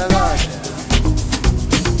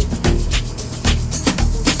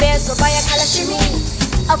beso baya khala shimini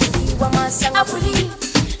avuliwa masanga avuli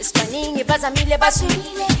isipaningi bazamile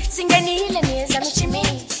baswile singenile neza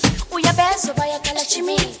michimini uya beso baya khala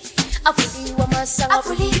shimini avuliwa masanga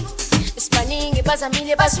avuli isipaningi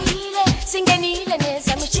bazamile baswile singenile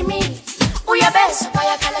neza michimini uya beso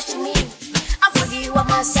baya khala shimini avuliwa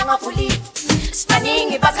masanga avuli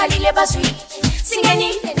isipaningi bakhalile baswile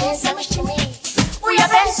singenile neza michimini uya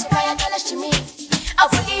beso baya khala shimini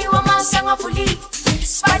avuliwa masanga avuli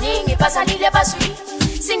Spaningi basalile baswi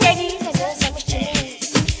singenile neza michini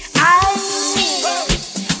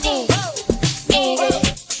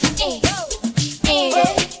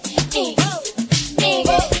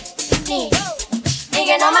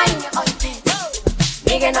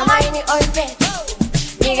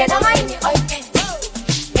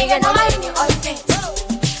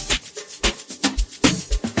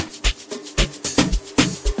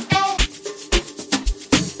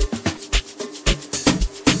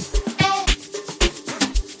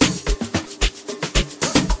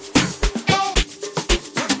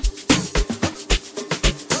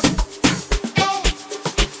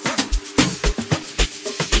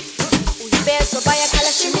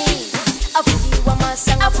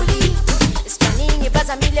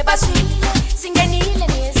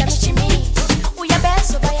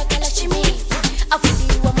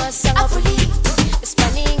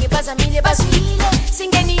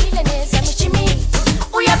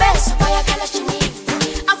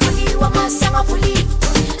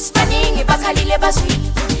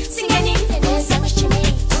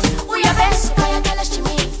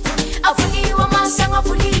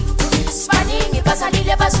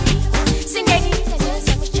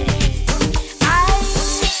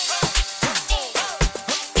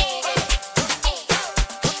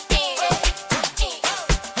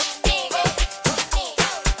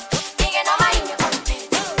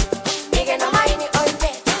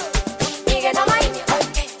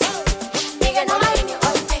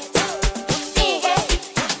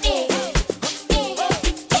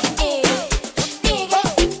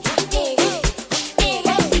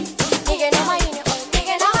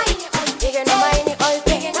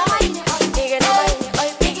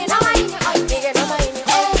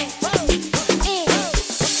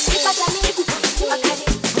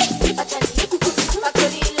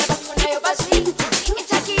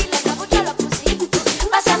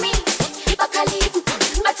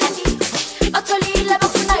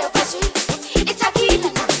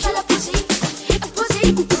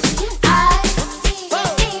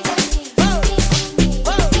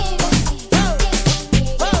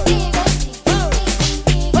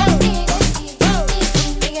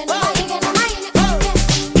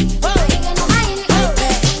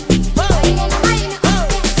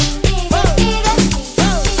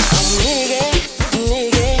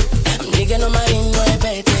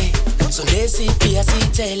sipia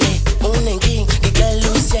sitele unenkinga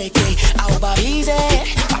ngicela usiyeke awubabize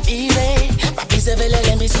babize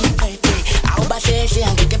velele misiphethe awubahlehle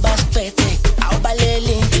angeke basiphethe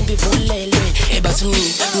awubaleli insimbi ivulelwe ebathi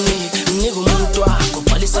mnika umuntu wakho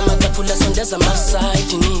bhalisa amatafula sondeza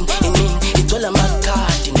amasayidi iningi ithola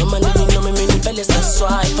amakhadi noma nini vele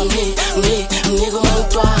saswipe mnika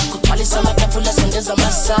umuntu wakho bhalisa amatafula sondeza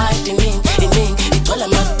amasayidi iningi ithola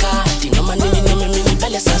amakhadi noma nini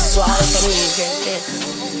vele saswipe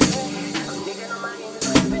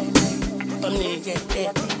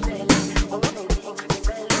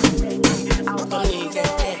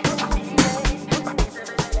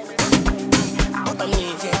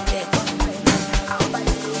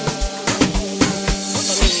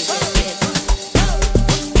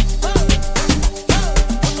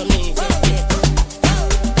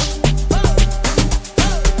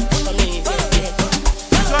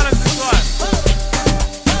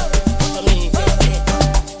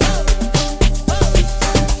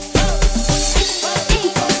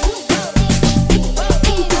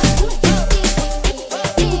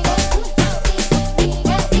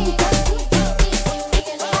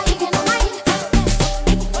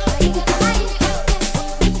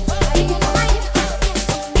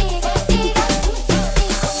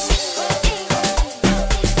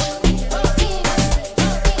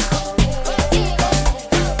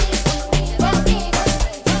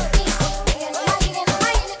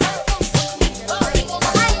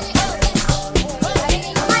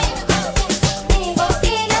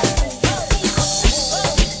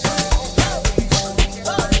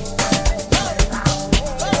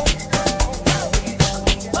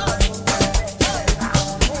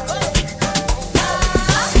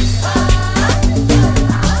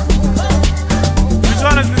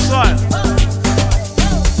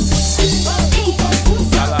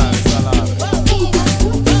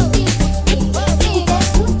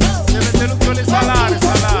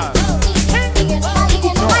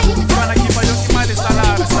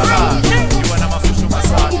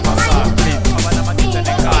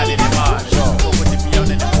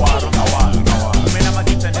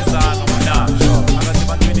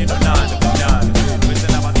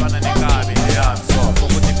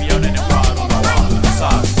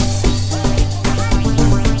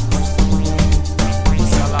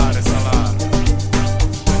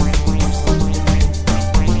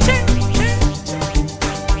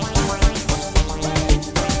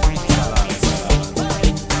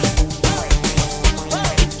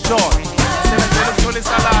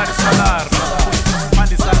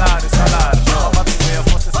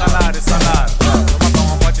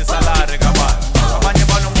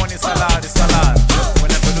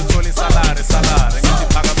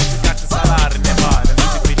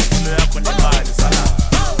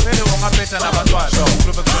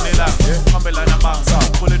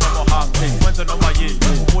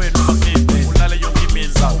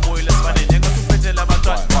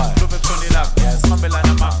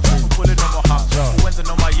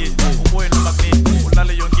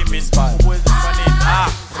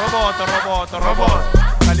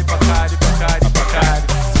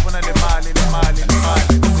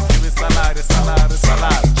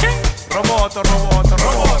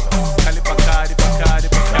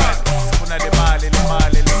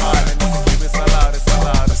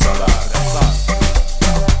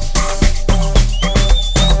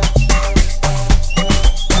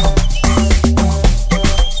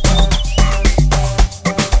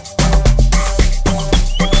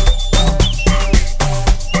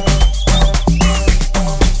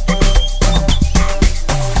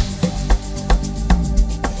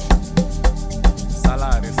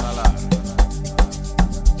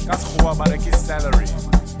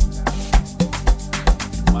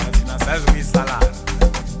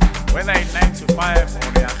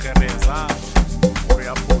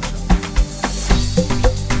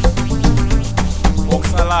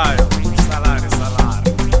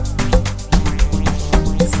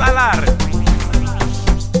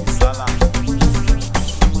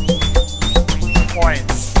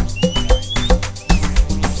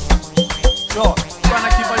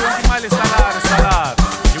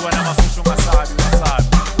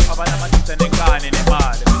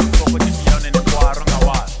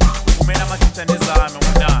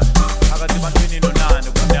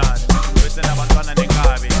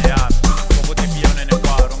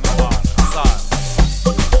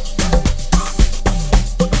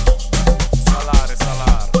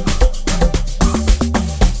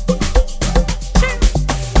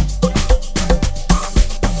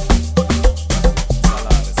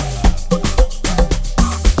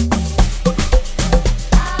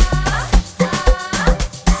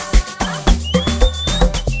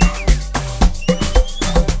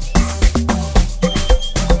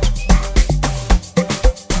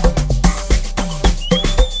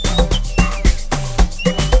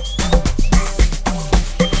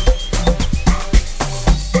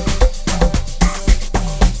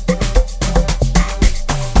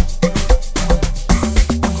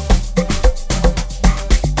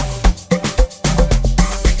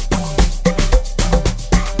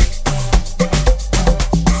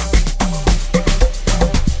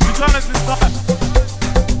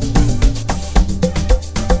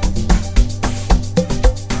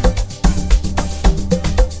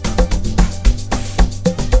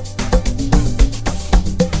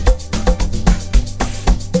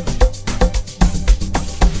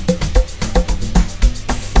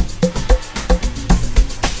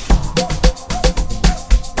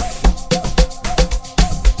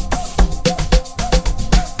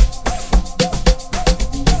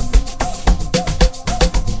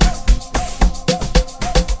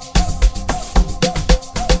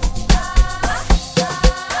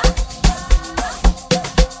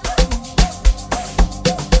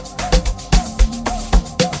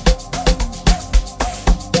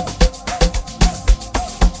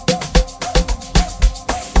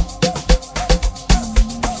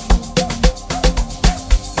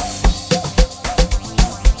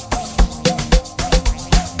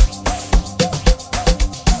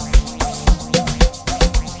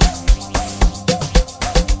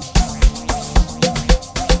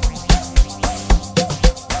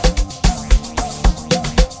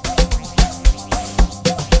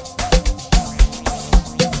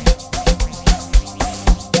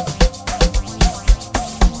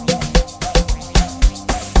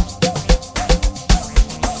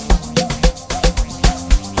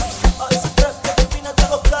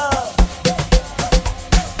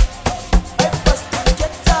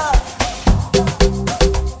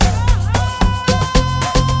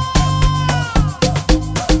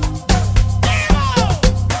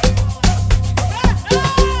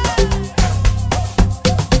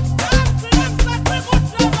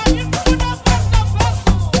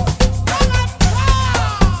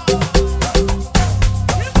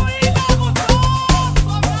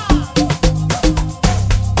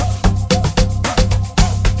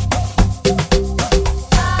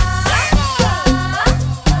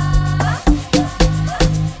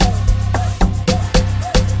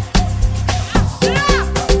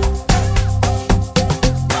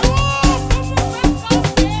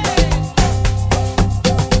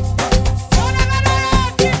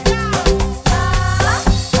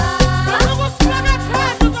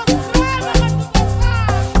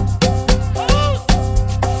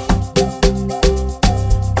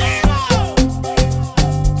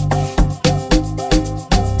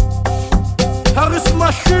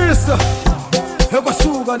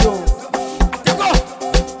Hekwasuka lo Teko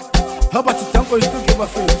Habathi tanko isituke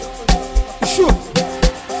bafethu Sure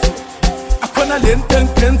Akhona lento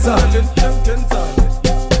engenza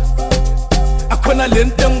Akhona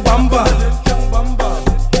lento engibamba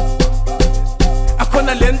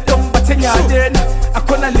Akhona lento ngibathenya lena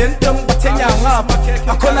Akhona lento ngibathenya ngapha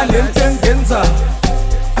Akhona lento engenza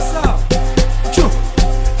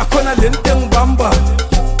Akhona lento engibamba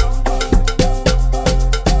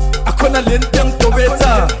Akhona lento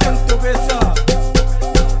ngidobetha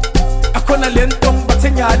Akhona lento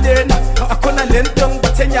ngibathenya lena Akhona lento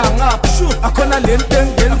ngibathenya ngapha Akhona lento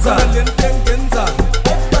engenza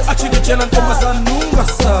Achikitshela ntombazana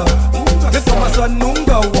ungasa Ntombazana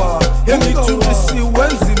ungawa Engithulisi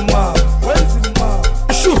wenzima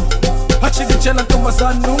Shu Achikitshela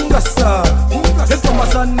ntombazana ungasa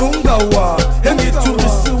Ntombazana ungawa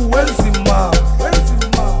Engithulisi wenzima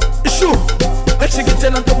Shu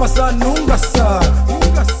Achikitshela ntombazana ungasa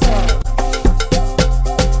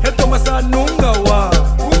Ntombazana ungawa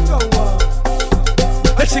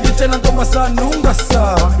Achikitshela ntombazana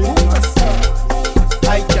ungasa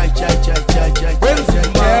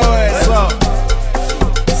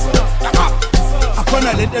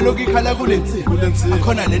Akhona lento lokikhala kulensi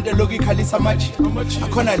Akhona lento lokikhalisa amaji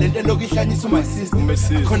Akhona lento lokihlanyisa my sister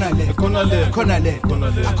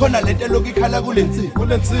Akhona lento lokikhala kulensi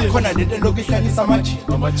Akhona lento lokihlanyisa amaji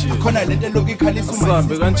Akhona lento lokikhalisa my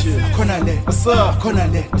sister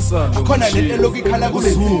Akhona lento lokikhala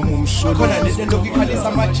kulensi Akhona lento lokikhalisa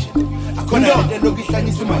amaji Akhona lento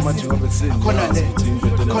lokihlanyisa my sister Akhona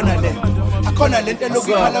lento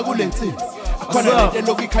lokikhala kulensi Akhona lento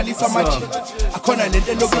lokikhalisa amaji Akhona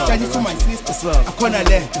lento lokihlanyisa my sister Akhona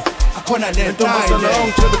lento ntombazana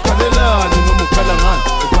ungitshela ukhalelani noma ukhala ngani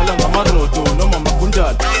ukhala ngamarodo noma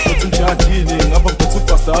amagundane uthi njadini ngapha ngiphethe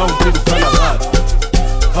upasta ungitshela ukhala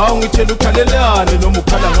ngani ngitshela ukhalelani noma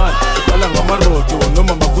ukhala ngani ukhala ngamarodo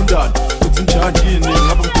noma amagundane uthi njadini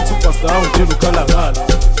ngapha ngiphethe upasta ungitshela ukhala ngani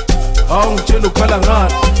ngitshela ukhala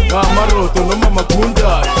ngani ngamarodo noma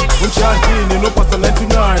amagundane unjadini nopasta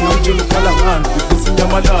 99 ngitshela ukhala ngani before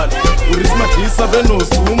sinyamalala urismadisa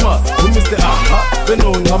benosuma uMr Aha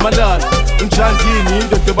benoncamalala unjandini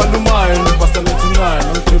indoda ebalumayo nopasta 99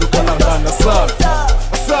 ngitshela ukhala ngani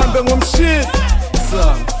asambe ngomshini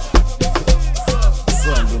asambe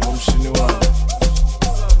ngomshini wami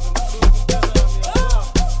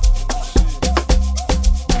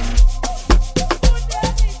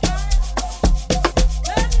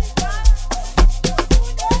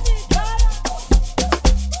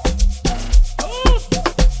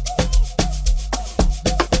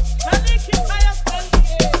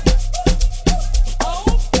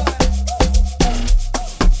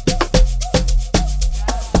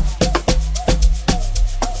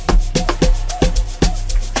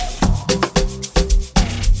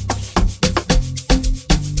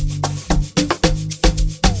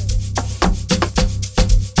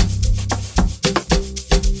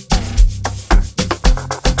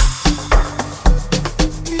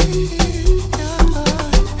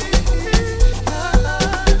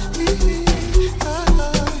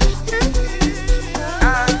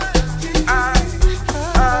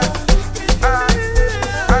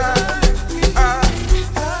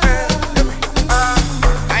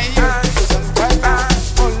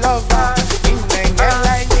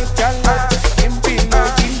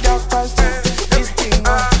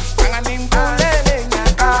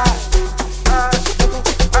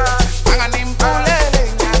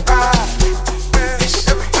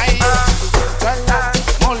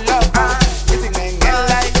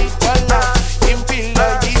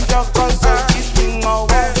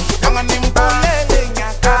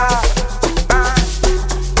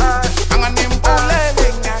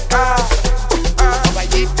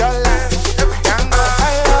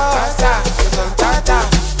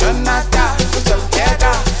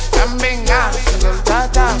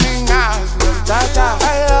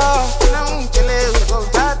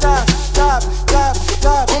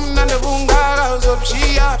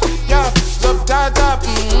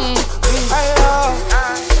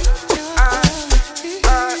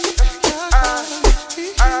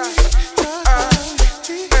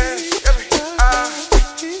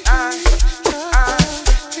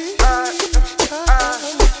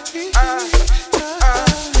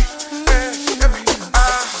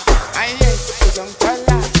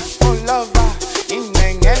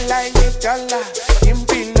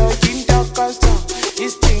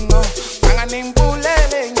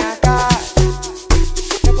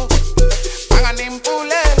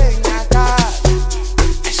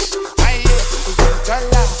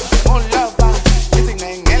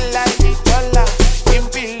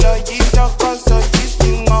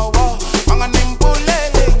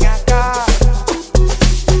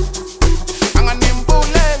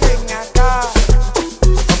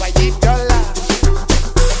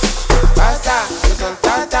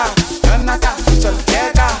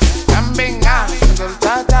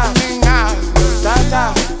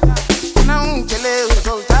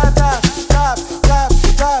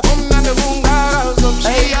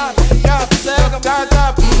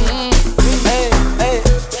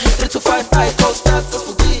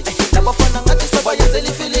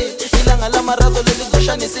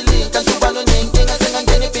Loshani silinka Njubano nengenga senga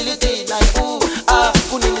ngeni Philippine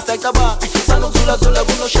kunini sayicaba sanokuzula zula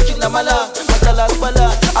kunoshishi namala matala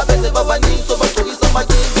kubala abeze babaningi sobagcokisa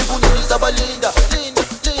amadini kunini sabalinda linda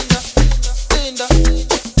linda linda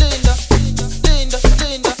linda linda linda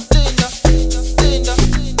linda linda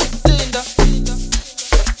linda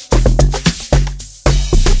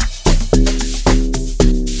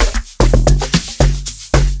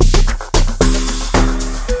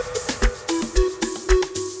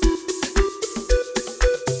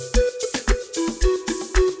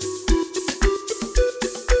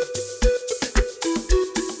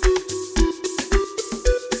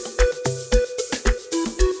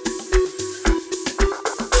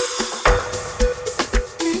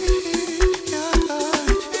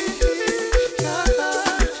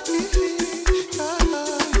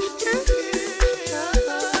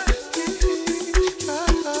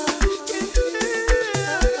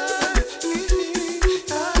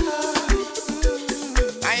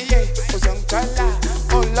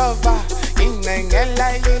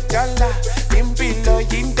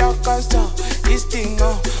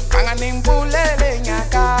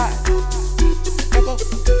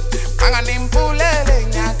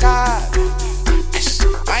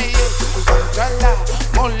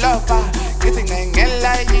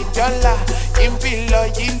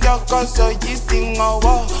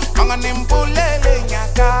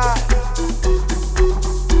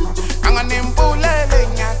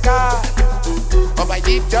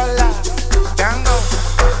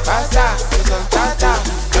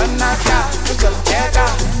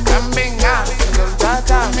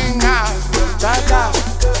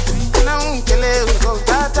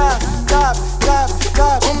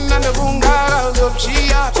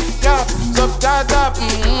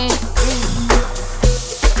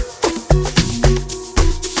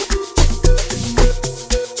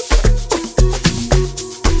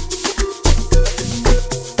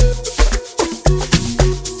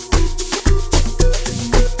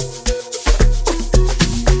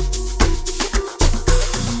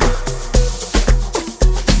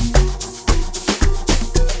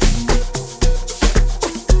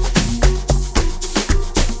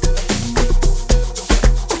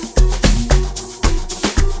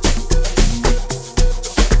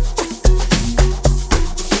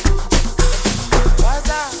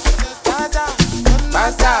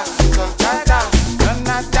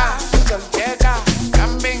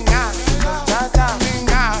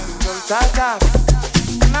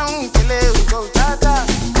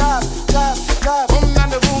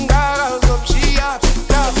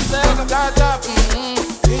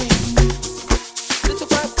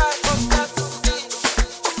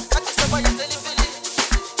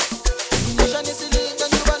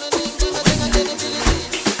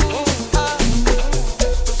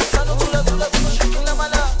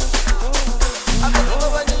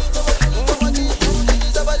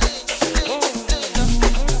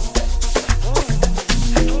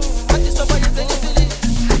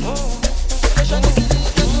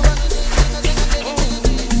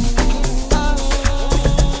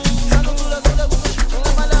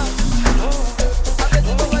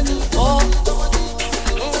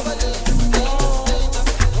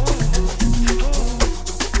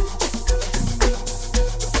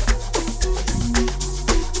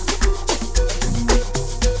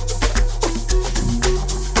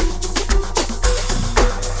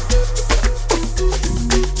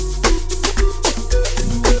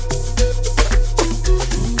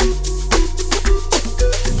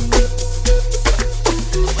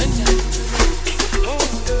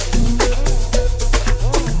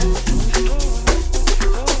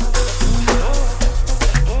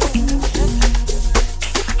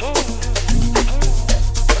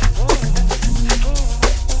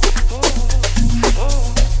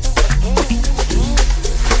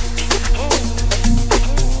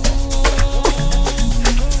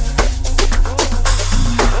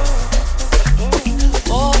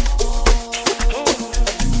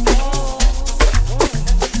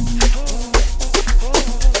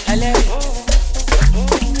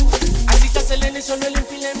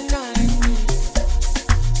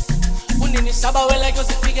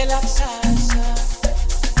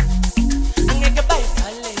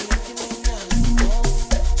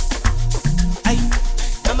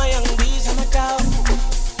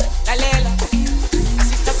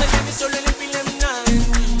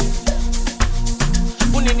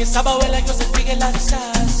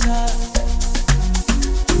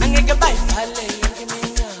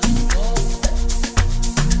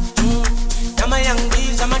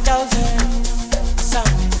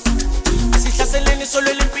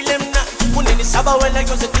Sabawela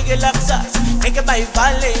yozifike lakusasa ngeke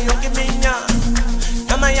bayivale yonke iminyaka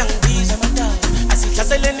nama yangibiza amadala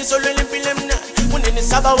asihlaseleni solweni impilo emnandi unene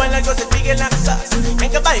sabawela yozifike lakusasa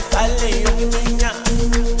ngeke bayivale yonke iminyaka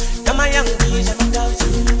nama yangibiza amadala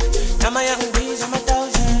nama yangibiza amadala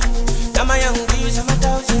nama yangibiza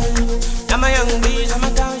amadala nama yangibiza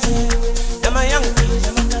amadala nama yangibiza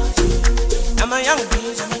amadala nama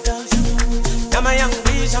yangibiza amadala nama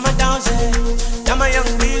yangibiza amadala nama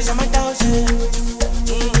yangibiza amadala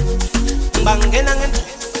bangena ngento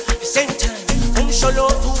same time umsholo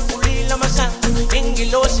ukulila masanga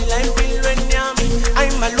ingilosi la empilweni yami ay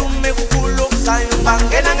malume kukulo kusayo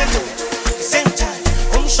bangena ngento same time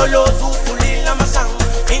umsholo ukulila masanga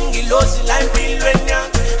ingilosi la empilweni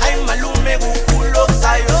yami ay malume kukulo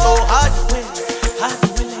kusayo so hard way hard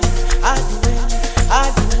way hard way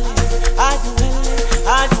hard way hard way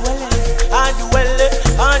hard way hard way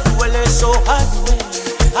hard way so hard way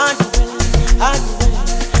hard way hard way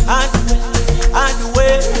hard way hard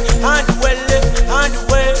way, hard way, hard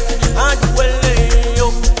way, hard way, yo.